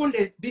 We've opened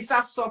a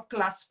visa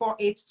subclass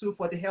 482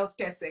 for the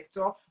healthcare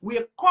sector. We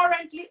are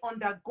currently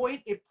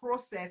undergoing a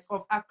process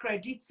of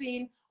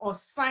accrediting or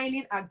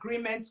signing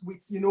agreements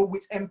with,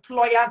 with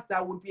employers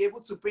that would be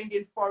able to bring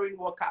in foreign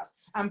workers.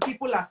 And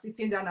people are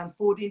sitting down and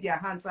folding their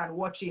hands and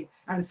watching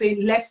and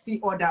saying, let's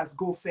see others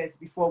go first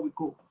before we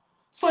go.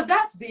 So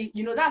that's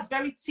that's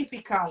very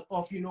typical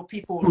of,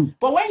 people.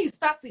 But when you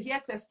start to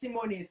hear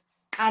testimonies,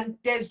 and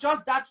there's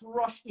just that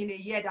rush in a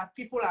year that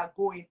people are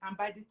going, and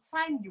by the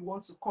time you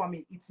want to come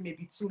in, it may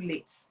be too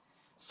late.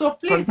 So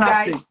please,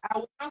 Fantastic. guys, I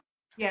will just,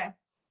 yeah.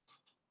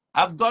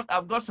 I've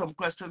got some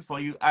questions for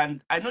you,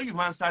 and I know you've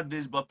answered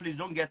this, but please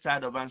don't get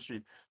tired of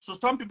answering. So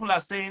some people are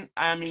saying,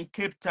 I'm in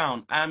Cape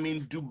Town, I'm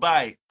in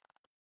Dubai.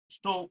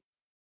 So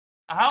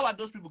how are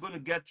those people going to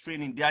get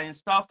training? They are in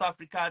South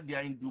Africa, they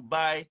are in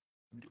Dubai.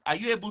 Are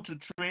you able to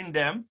train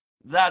them?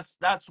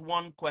 That's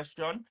one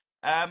question.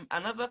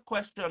 Another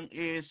question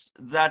is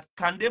that,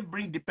 can they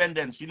bring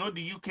dependents? You know,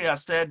 the UK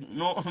has said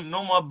no,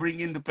 no more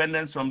bringing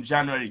dependents from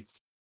January.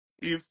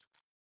 If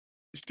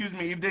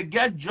if they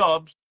get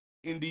jobs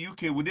in the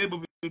UK, would they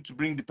be able to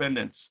bring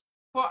dependents?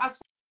 As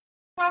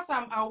far as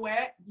I'm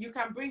aware, you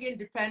can bring in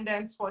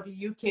dependents for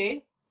the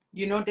UK.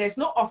 There's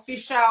no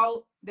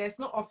official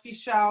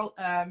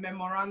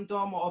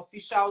memorandum or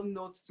official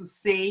notes to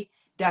say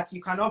that you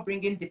cannot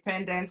bring in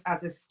dependents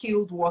as a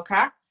skilled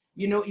worker.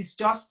 It's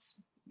just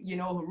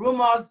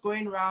rumors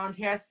going around,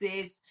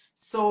 hearsays.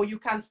 So you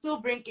can still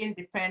bring in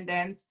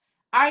dependents.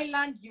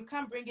 Ireland, you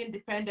can bring in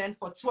dependent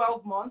for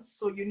 12 months.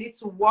 So you need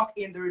to work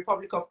in the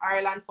Republic of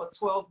Ireland for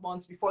 12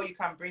 months before you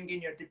can bring in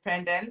your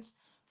dependents.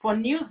 For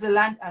New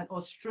Zealand and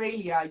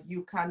Australia,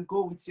 you can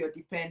go with your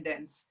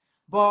dependents.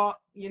 But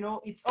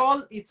it's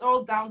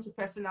all down to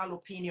personal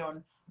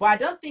opinion. But I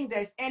don't think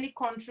there's any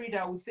country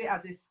that will say,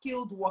 as a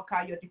skilled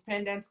worker, your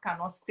dependents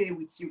cannot stay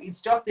with you.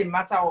 It's just a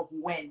matter of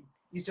when.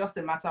 It's just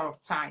a matter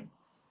of time.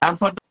 And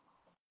for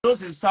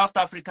those in South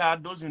Africa,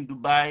 those in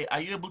Dubai,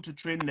 are you able to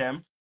train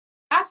them?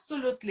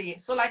 Absolutely.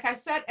 So like I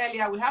said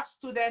earlier, we have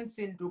students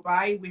in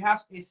Dubai, we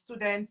have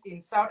students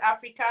in South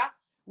Africa,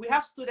 we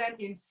have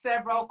students in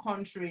several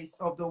countries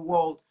of the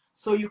world.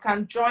 So you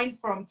can join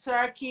from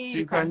Turkey, So you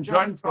you can can join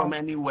join from from,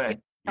 anywhere.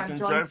 you You can can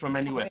join join from from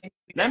anywhere. anywhere,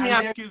 Let me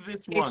and there ask is you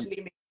this age one.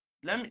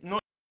 limit. No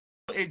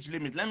age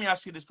limit. Let me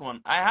ask you this one.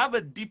 I have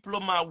a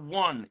diploma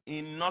 1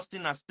 in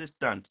nursing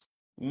assistant,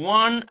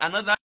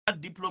 another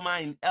diploma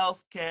in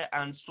healthcare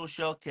and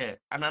social care,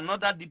 and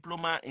another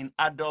diploma in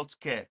adult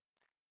care.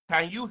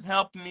 Can you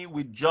help me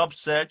with job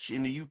search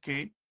in the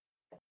UK?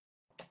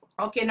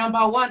 Okay,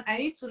 number one, I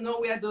need to know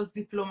where those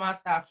diplomas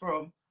are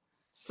from.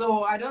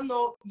 So I don't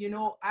know,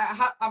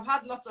 I've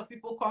had lots of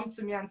people come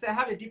to me and say, I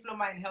have a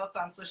diploma in health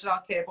and social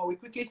care, but we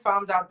quickly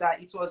found out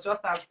that it was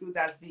just as good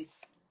as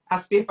this,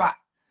 as paper.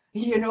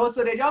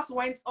 So they just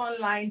went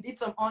online, did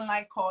some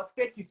online course,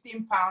 paid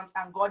 £15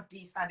 and got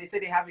this, and they say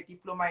they have a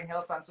diploma in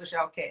health and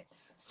social care.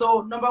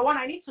 So number one,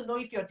 I need to know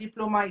if your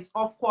diploma is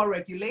Ofqual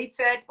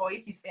regulated or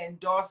if it's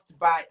endorsed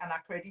by an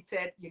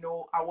accredited,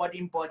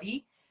 awarding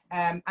body.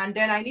 And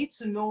then I need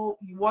to know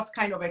what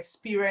kind of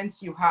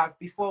experience you have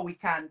before we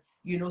can,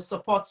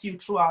 support you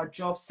through our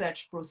job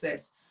search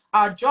process.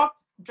 Our job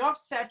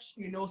search,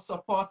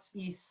 support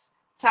is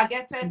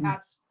targeted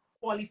at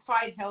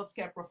qualified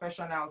healthcare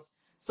professionals.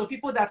 So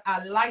people that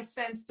are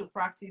licensed to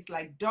practice,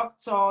 like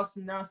doctors,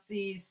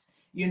 nurses,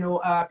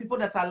 people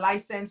that are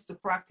licensed to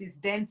practice,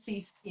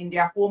 dentists in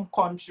their home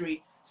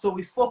country. So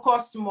we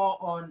focus more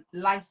on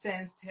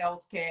licensed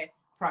healthcare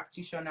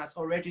practitioners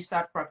or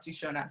registered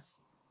practitioners.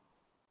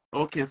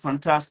 Okay,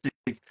 fantastic.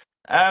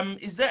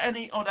 Is there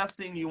any other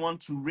thing you want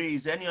to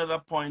raise? Any other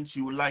points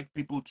you would like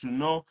people to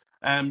know?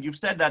 You've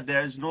said that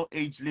there is no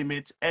age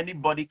limit.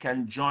 Anybody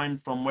can join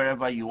from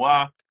wherever you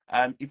are.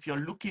 If you're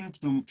looking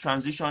to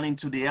transition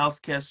into the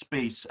healthcare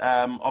space,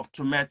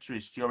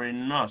 optometrist, you're a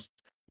nurse,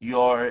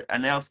 you're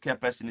an healthcare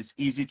person, it's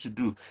easy to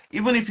do.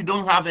 Even if you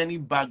don't have any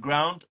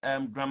background,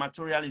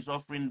 Grammatorial is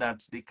offering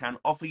that they can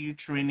offer you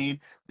training,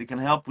 they can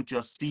help with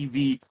your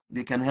CV,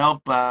 they can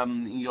help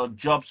in your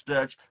job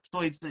search. So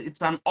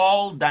it's an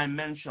all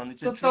dimension,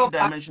 it's a Total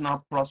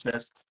three-dimensional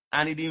process,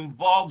 and it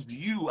involves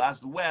you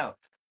as well.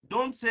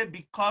 Don't say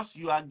because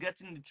you are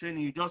getting the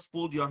training, you just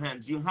fold your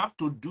hands. You have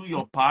to do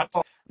your part.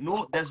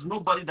 No, there's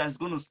nobody that's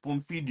going to spoon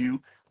feed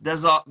you.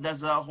 There's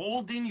a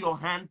holding your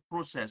hand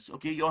process.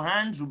 Okay, your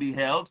hands will be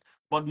held,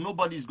 but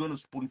nobody is going to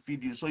spoon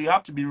feed you. So you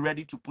have to be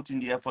ready to put in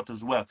the effort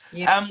as well.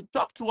 Yeah.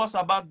 Talk to us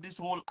about this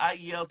whole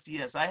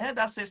IELTS. I heard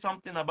that say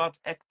something about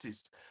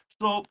ECTIS.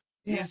 So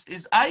Yeah.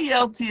 is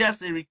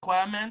IELTS a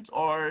requirement,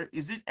 or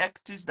is it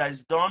ECTIS that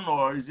is done,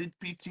 or is it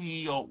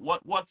PTE, or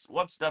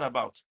what's that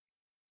about?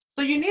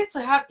 So you need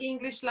to have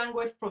English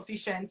language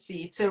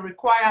proficiency. It's a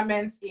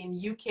requirement in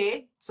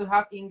UK to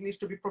have English,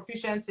 to be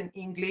proficient in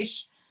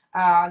English.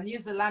 New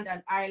Zealand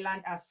and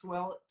Ireland as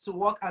well. To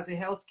work as a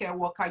healthcare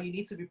worker, you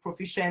need to be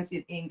proficient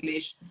in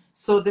English.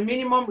 So the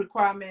minimum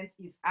requirement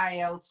is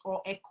IELTS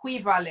or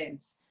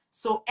equivalent.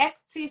 So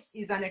ECTIS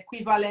is an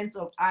equivalent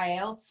of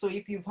IELTS. So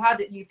if you've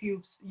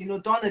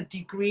done a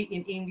degree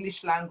in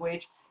English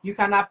language, you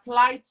can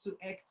apply to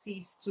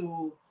ECTIS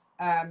to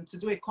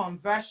do a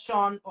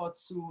conversion or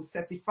to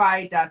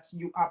certify that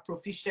you are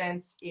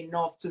proficient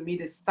enough to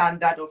meet the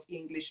standard of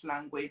English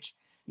language.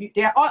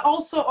 There are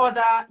also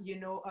other,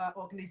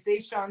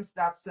 organizations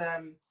that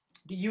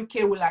the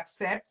UK will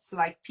accept,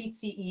 like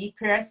PTE,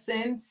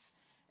 Pearson's.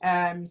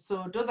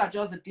 So those are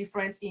just the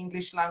different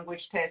English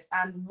language tests.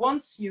 And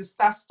once you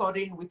start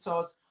studying with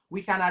us,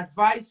 we can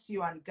advise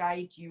you and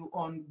guide you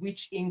on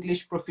which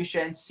English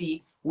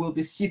proficiency will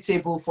be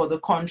suitable for the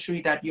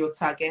country that you're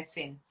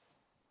targeting.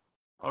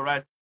 All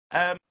right.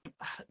 Um,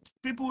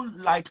 People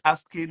like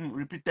asking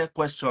repeated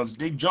questions.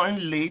 They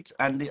join late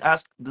and they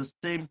ask the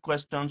same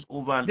questions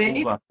over and They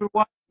need over. to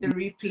watch the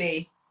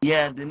replay.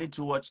 Yeah, they need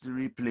to watch the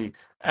replay.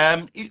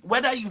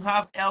 Whether you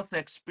have health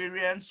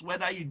experience,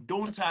 whether you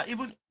don't have,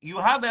 even you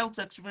have health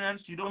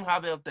experience, you don't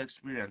have health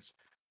experience.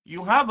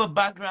 You have a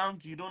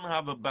background, you don't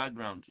have a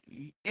background.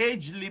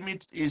 Age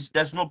limit is,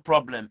 there's no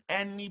problem.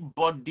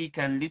 Anybody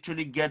can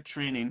literally get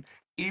training.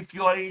 If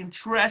you're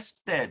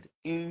interested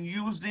in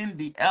using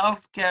the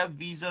healthcare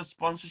visa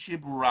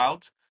sponsorship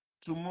route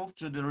to move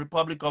to the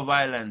Republic of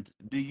Ireland,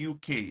 the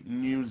UK,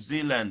 New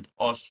Zealand,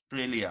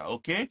 Australia,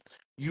 okay?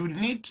 You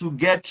need to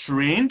get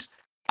trained.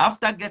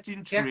 After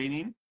getting Get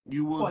training,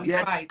 you will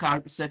get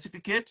qualified. a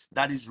certificate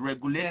that is Yeah.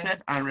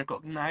 regulated and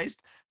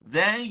recognized.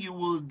 Then you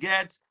will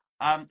get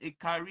a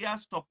career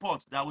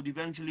support that would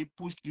eventually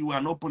push you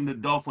and open the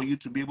door for you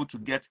to be able to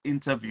get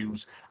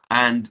interviews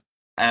and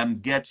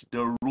get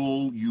the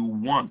role you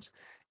want.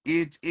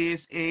 It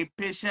is a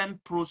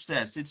patient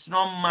process. It's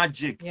not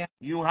magic. Yeah.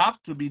 You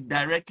have to be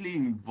directly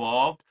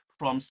involved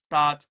from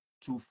start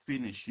to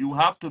finish. You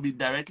have to be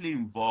directly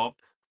involved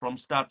from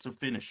start to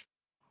finish.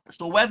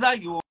 So whether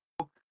you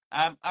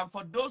and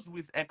for those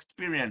with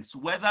experience,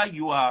 whether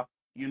you are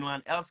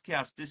an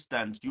healthcare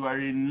assistant, you are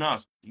a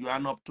nurse, you are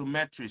an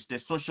optometrist, a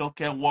social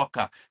care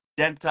worker,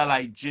 dental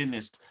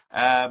hygienist,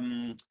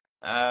 um,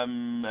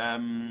 um,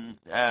 um,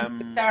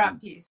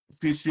 Physiotherapist.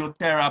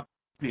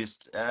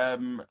 physiotherapist,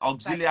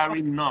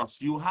 auxiliary Psychologist.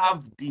 nurse, you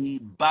have the Yeah.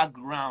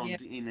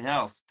 background in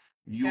health,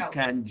 you Health.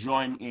 can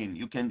join in.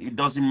 It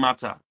doesn't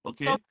matter, So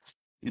okay?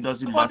 It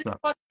doesn't for the, matter.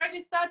 for the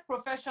registered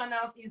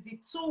professionals is the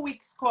 2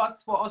 weeks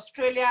course for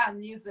Australia and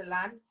New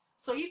Zealand.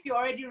 So if you're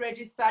already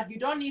registered, you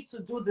don't need to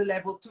do the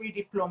level 3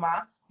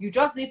 diploma. You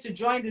just need to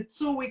join the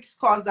 2 weeks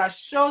course that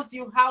shows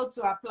you how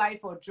to apply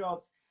for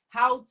jobs,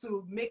 how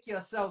to make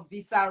yourself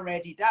visa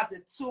ready. That's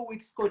a 2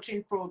 weeks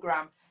coaching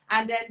program.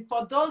 And then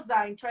for those that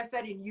are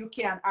interested in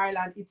UK and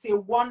Ireland, it's a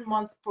 1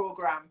 month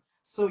program.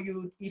 So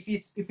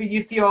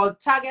if your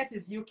target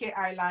is UK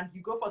Ireland,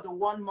 you go for the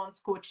 1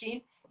 month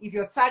coaching. If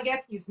your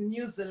target is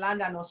New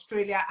Zealand and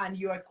Australia and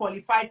you're a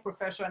qualified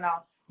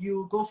professional,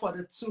 you go for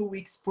the 2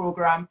 weeks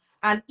program.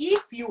 And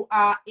if you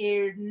are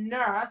a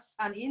nurse,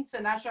 an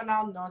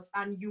international nurse,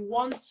 and you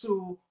want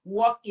to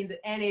work in the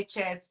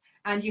NHS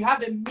and you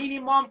have a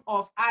minimum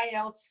of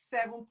IELTS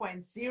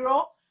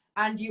 7.0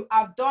 and you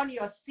have done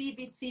your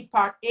CBT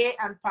Part A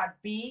and Part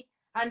B,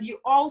 and you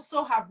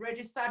also have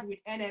registered with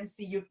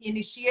NMC, you've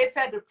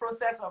initiated the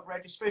process of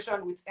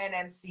registration with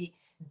NMC,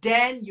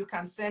 then you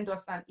can send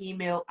us an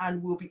email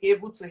and we'll be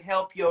able to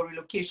help your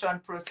relocation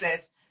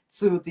process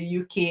to the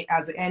UK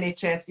as an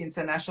NHS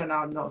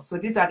international nurse. So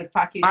these are the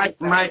packages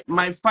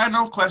My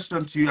final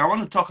question to you, I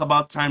want to talk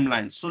about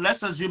timelines. So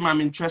let's assume I'm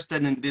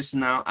interested in this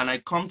now and I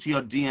come to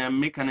your DM,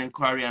 make an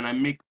inquiry, and I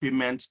make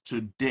payment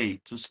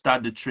today to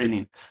start the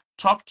training.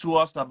 Talk to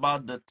us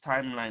about the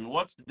timeline.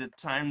 What's the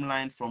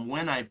timeline from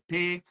when I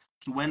pay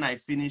to when I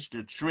finish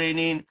the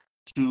training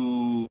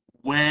to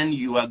when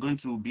you are going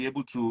to be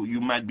able to, you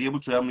might be able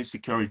to help me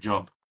secure a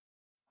job?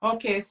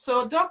 Okay,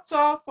 so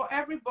doctor, for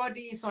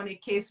everybody is on a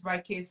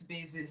case-by-case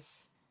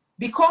basis.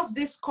 Because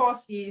this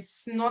course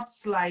is not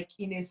like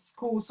in a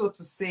school, so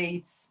to say,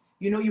 it's,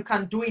 you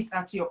can do it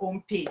at your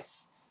own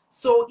pace.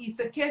 So it's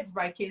a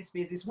case-by-case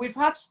basis. We've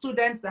had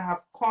students that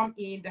have come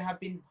in, that have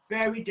been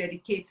very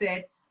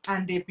dedicated,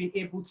 and they've been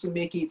able to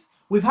make it.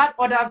 We've had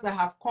others that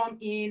have come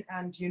in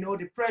and,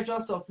 the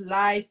pressures of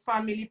life,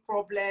 family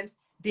problems,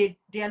 they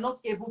are not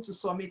able to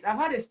submit. I've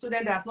had a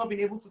student that has not been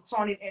able to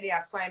turn in any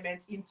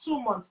assignments in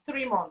 2 months,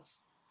 3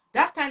 months.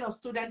 That kind of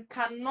student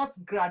cannot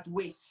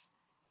graduate.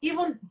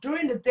 Even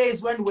during the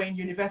days when we're in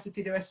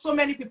university, there were so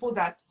many people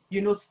that,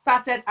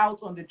 started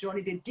out on the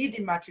journey. They did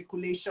the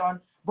matriculation,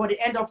 but they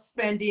end up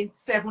spending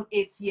 7,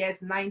 8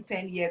 years, 9,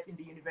 10 years in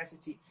the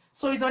university.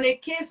 So it's on a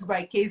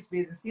case-by-case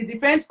basis. It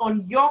depends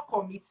on your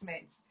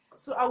commitments.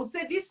 So I would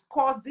say this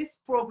course, this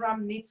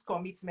program needs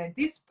commitment.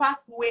 This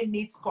pathway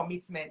needs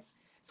commitments.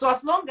 So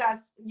as long as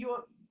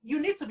you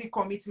need to be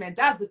commitment,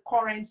 that's the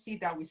currency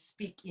that we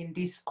speak in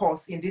this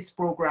course, in this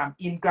program,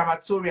 in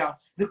grammatorial.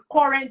 The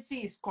currency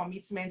is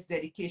commitment,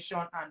 dedication,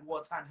 and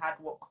hard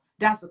work.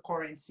 That's the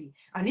currency.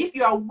 And if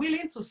you are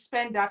willing to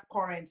spend that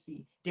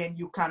currency, then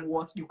you can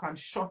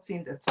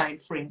shorten the time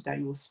frame that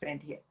you will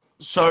spend here.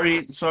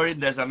 Sorry,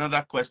 there's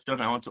another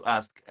question I want to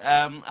ask.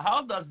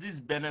 How does this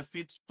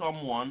benefit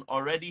someone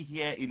already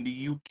here in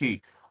the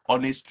UK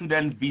on a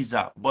student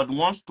visa but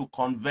wants to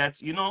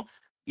convert?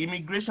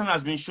 Immigration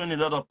has been showing a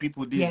lot of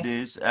people these Yeah.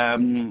 days.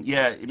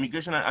 Yeah,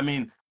 immigration. I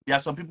mean, there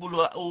are some people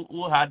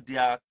who had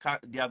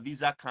their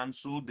visa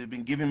cancelled. They've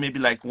been given maybe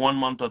like 1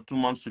 month or 2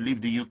 months to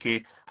leave the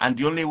UK, and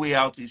the only way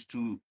out is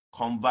to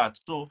convert.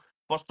 So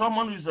for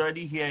someone who's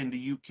already here in the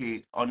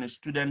UK on a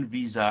student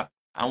visa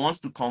and wants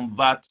to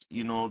convert, to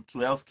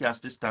healthcare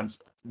assistance,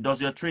 does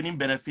your training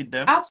benefit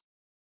them?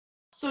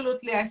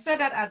 Absolutely. I said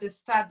that at the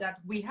start that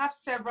we have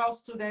several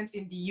students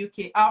in the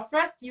UK. Our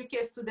first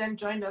UK student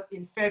joined us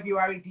in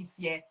February this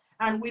year,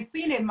 and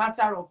within a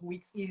matter of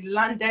weeks, he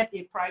landed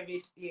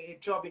a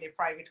job in a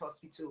private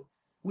hospital.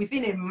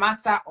 Within a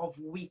matter of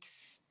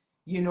weeks,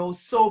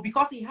 so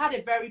because he had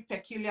a very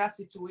peculiar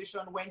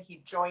situation when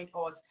he joined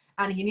us,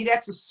 and he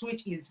needed to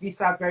switch his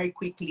visa very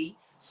quickly.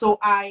 So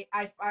I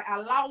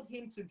allowed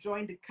him to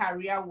join the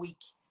career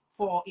week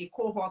for a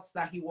cohort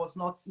that he was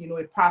not,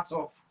 a part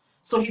of.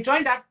 So he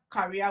joined that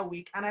career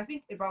week, and I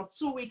think about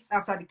 2 weeks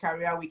after the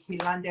career week, he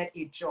landed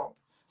a job.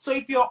 So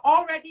if you're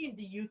already in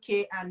the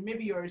UK and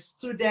maybe you're a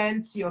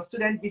student, your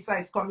student visa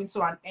is coming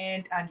to an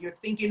end and you're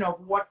thinking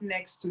of what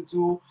next to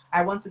do,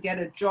 I want to get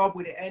a job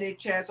with the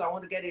NHS, or I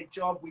want to get a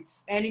job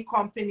with any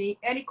company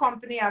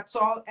at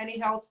all, any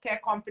healthcare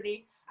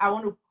company, I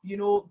want to,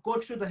 go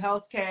through the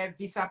healthcare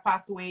visa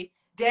pathway,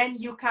 then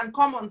you can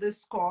come on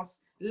this course.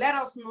 Let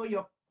us know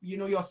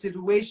your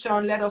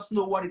situation. Let us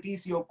know what it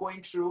is you're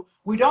going through.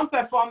 We don't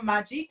perform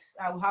magics,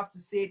 I will have to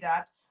say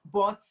that,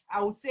 but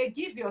I would say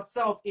give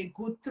yourself a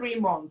good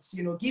 3 months.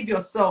 Give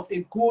yourself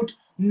a good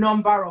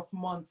number of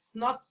months.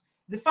 Not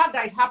the fact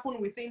that it happened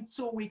within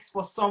 2 weeks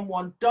for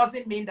someone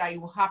doesn't mean that it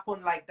will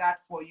happen like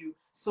that for you.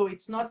 So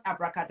it's not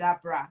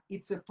abracadabra,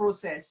 it's a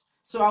process.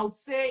 So I would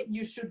say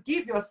you should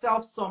give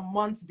yourself some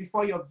months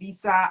before your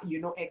visa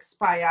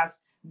expires.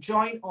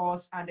 Join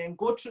us and then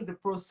go through the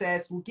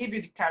process. We'll give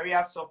you the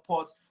career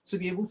support to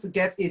be able to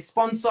get a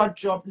sponsored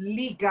job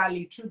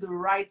legally through the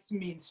right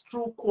means,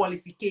 through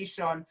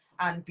qualification,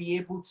 and be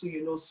able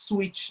to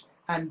switch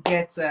and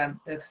get a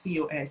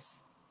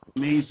COS.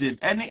 Amazing.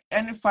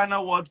 Any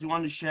final words you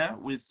want to share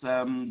with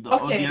the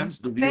Okay, audience,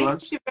 the thank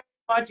viewers? you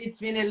very much. It's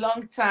been a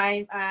long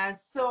time.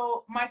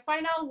 So my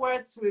final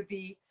words will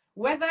be,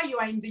 whether you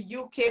are in the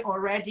UK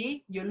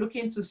already, you're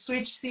looking to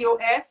switch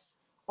COS,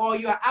 or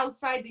you are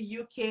outside the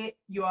UK,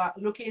 you are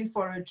looking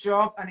for a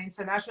job, an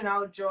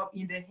international job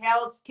in the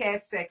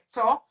healthcare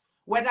sector,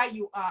 whether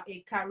you are a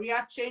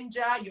career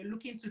changer, you're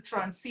looking to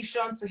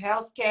transition to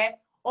healthcare,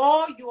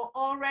 or you're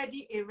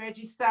already a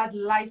registered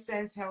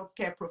licensed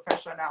healthcare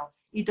professional.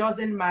 It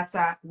doesn't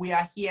matter. We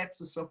are here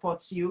to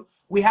support you.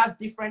 We have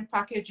different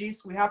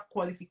packages. We have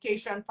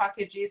qualification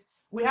packages.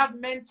 We have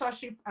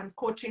mentorship and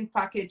coaching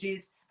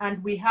packages,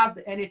 and we have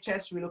the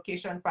NHS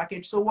relocation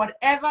package. So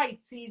whatever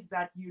it is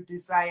that you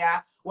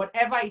desire,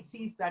 whatever it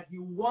is that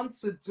you want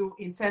to do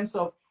in terms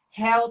of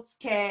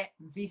healthcare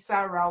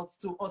visa routes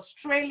to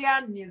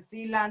Australia, New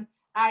Zealand,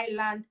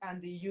 Ireland,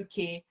 and the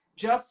UK,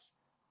 just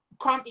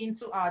come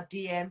into our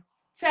DM,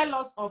 tell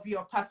us of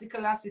your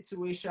particular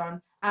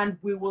situation, and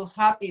we will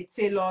have a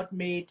tailored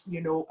made,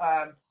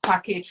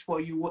 package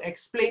for you. We'll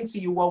explain to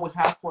you what we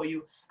have for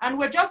you. And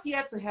we're just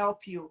here to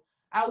help you.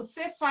 I would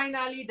say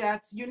finally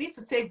that you need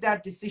to take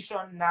that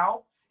decision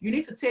now. You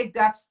need to take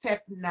that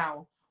step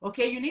now.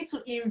 Okay, you need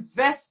to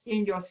invest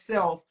in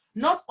yourself.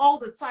 Not all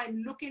the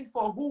time looking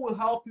for who will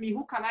help me,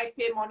 who can I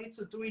pay money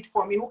to do it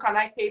for me, who can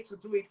I pay to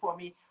do it for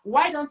me.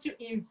 Why don't you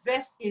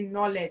invest in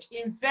knowledge,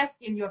 invest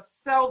in your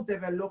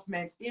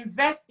self-development,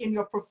 invest in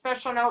your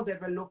professional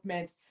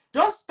development.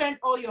 Don't spend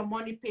all your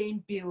money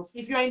paying bills.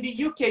 If you're in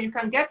the UK, you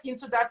can get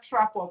into that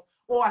trap of,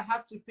 oh, I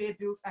have to pay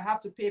bills, I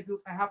have to pay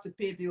bills, I have to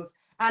pay bills.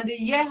 And the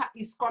year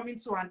is coming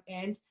to an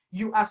end.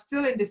 You are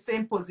still in the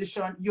same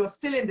position. You're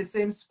still in the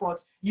same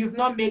spot. You've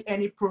not made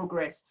any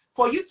progress.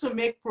 For you to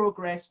make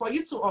progress, for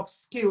you to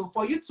upskill,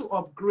 for you to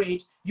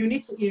upgrade, you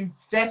need to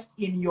invest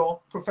in your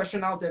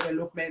professional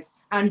development,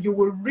 and you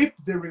will reap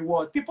the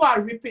reward. People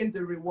are reaping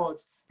the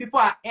rewards. People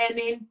are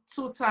earning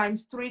 2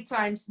 times, 3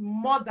 times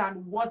more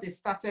than what they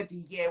started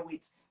the year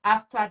with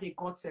after they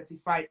got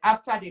certified,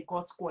 after they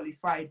got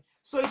qualified.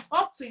 So it's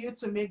up to you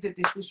to make the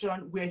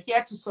decision. We're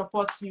here to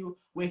support you.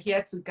 We're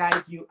here to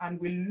guide you, and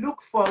we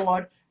look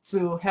forward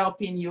to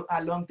helping you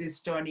along this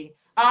journey.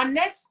 Our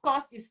next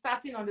course is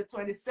starting on the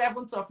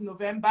 27th of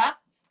November.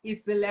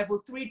 It's the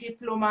Level 3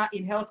 Diploma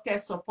in Healthcare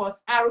Support,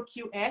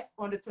 RQF,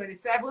 on the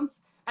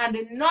 27th. And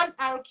the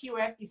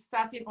non-RQF is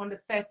starting on the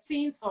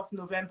 13th of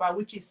November,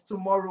 which is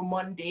tomorrow,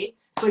 Monday.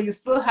 So you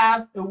still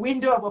have a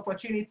window of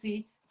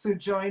opportunity to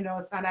join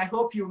us. And I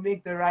hope you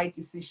make the right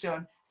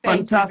decision.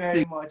 Thank you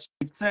very Fantastic. much.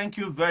 Thank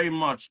you very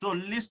much. So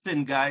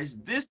listen, guys,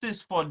 this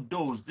is for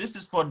those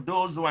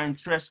who are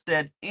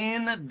interested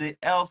in the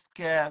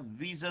healthcare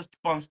visa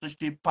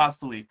sponsorship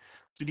pathway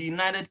to the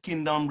United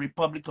Kingdom,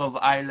 Republic of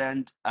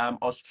Ireland,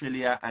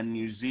 Australia, and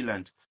New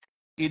Zealand.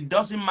 It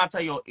doesn't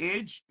matter your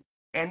age.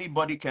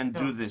 Anybody can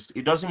do Sure. this.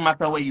 It doesn't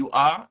matter where you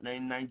are,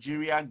 in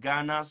Nigeria,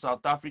 Ghana,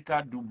 South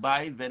Africa,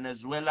 Dubai,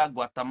 Venezuela,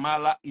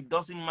 Guatemala. It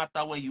doesn't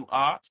matter where you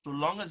are. So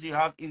long as you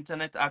have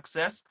internet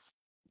access,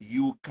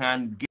 you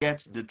can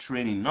get the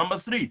training. Number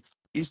three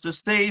is to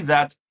say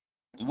that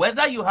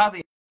whether you have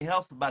a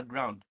health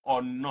background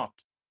or not,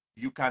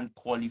 you can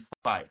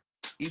qualify.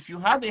 If you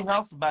have a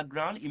health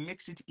background, it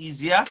makes it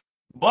easier.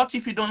 But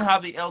if you don't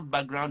have a health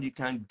background, you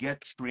can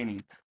get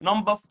training.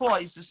 Number four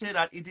is to say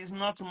that it is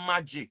not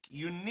magic.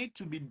 You need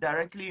to be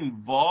directly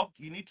involved.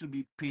 You need to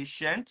be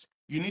patient.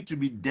 You need to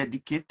be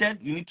dedicated.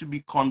 You need to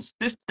be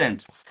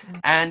consistent.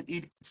 And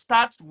it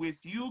starts with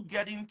you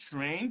getting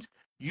trained,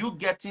 you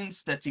getting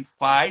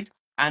certified,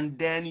 and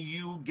then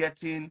you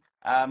getting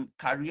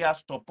career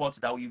support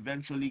that will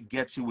eventually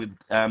get you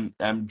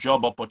with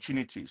job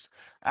opportunities.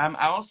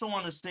 I also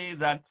want to say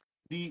that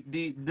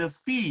the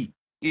fee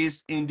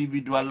is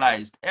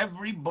individualized.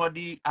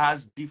 Everybody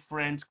has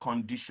different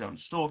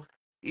conditions. So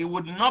it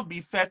would not be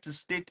fair to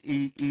state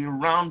a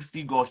round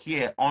figure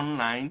here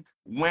online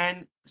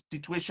when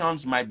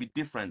situations might be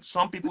different.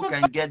 Some people No,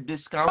 can get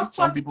discounts, doctor,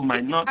 some the people fee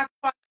might is not.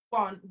 actually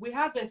one. We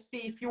have a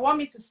fee. If you want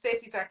me to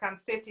state it, I can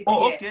state it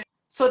Oh, here. okay.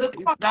 So the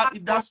If cost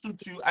that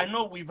suits you, I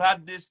know we've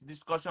had this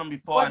discussion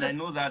before, but and I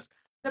know that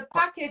the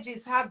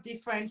packages have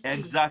different fees.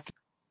 exactly,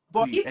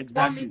 But if you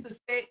want me exactly. to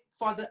say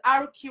for the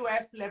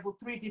RQF level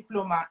 3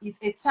 diploma, it's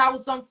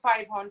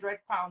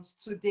 £1,500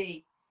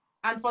 today.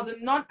 And for the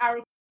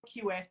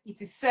non-RQF,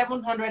 it is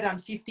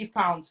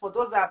 £750 for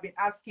those that have been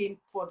asking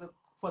for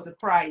the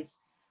price.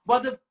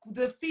 But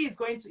the fee is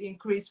going to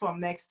increase from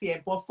next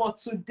year. But for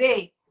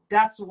today,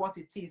 that's what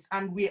it is.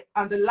 And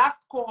the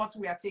last cohort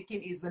we are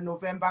taking is the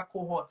November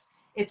cohort.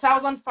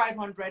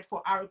 1,500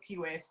 for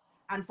RQF,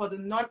 and for the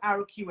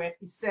non-RQF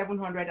is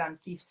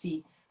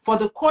 750. For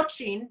the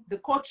coaching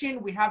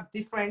we have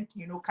different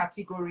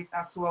categories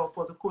as well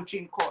for the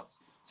coaching course.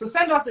 So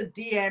send us a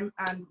DM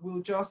and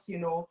we'll just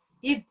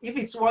if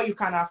it's what you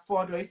can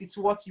afford or if it's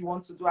what you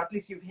want to do, at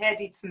least you've heard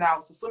it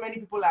now. So many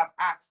people have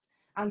asked,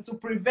 and to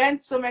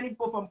prevent so many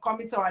people from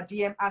coming to our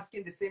DM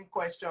asking the same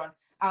question,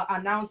 I'll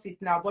announce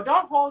it now. But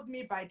don't hold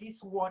me by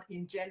this word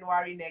in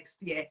January next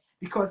year,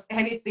 because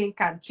anything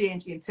can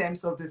change in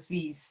terms of the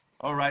fees.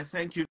 All right,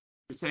 thank you.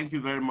 Thank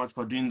you very much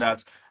for doing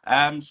that.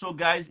 So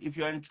guys, if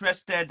you're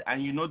interested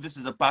and you know this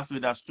is a pathway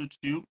that suits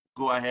you,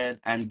 go ahead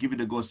and give it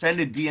a go. Send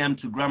a DM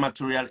to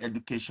Grammatorial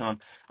Education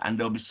and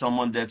there'll be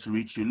someone there to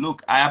reach you.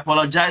 Look, I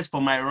apologize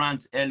for my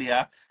rant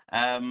earlier.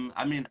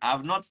 I mean,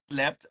 I've not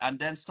slept, and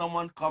then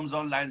someone comes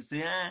online and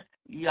say,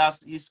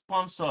 he's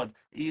sponsored,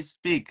 he's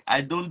fake.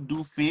 I don't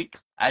do fake.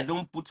 I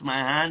don't put my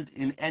hand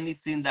in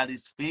anything that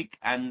is fake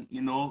and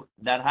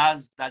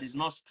that is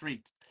not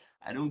straight.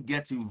 I don't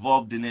get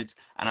involved in it,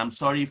 and I'm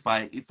sorry if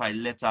I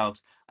let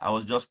out. I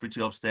was just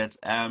pretty upset.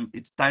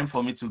 It's time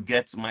for me to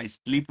get my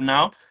sleep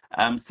now.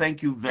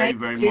 Thank you very, Thank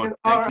very much. you.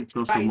 Thank All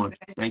you so right much.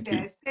 then. Thank you.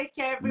 Yes. Take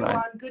care, Bye.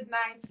 everyone. Good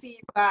night. See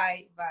you.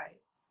 Bye. Bye.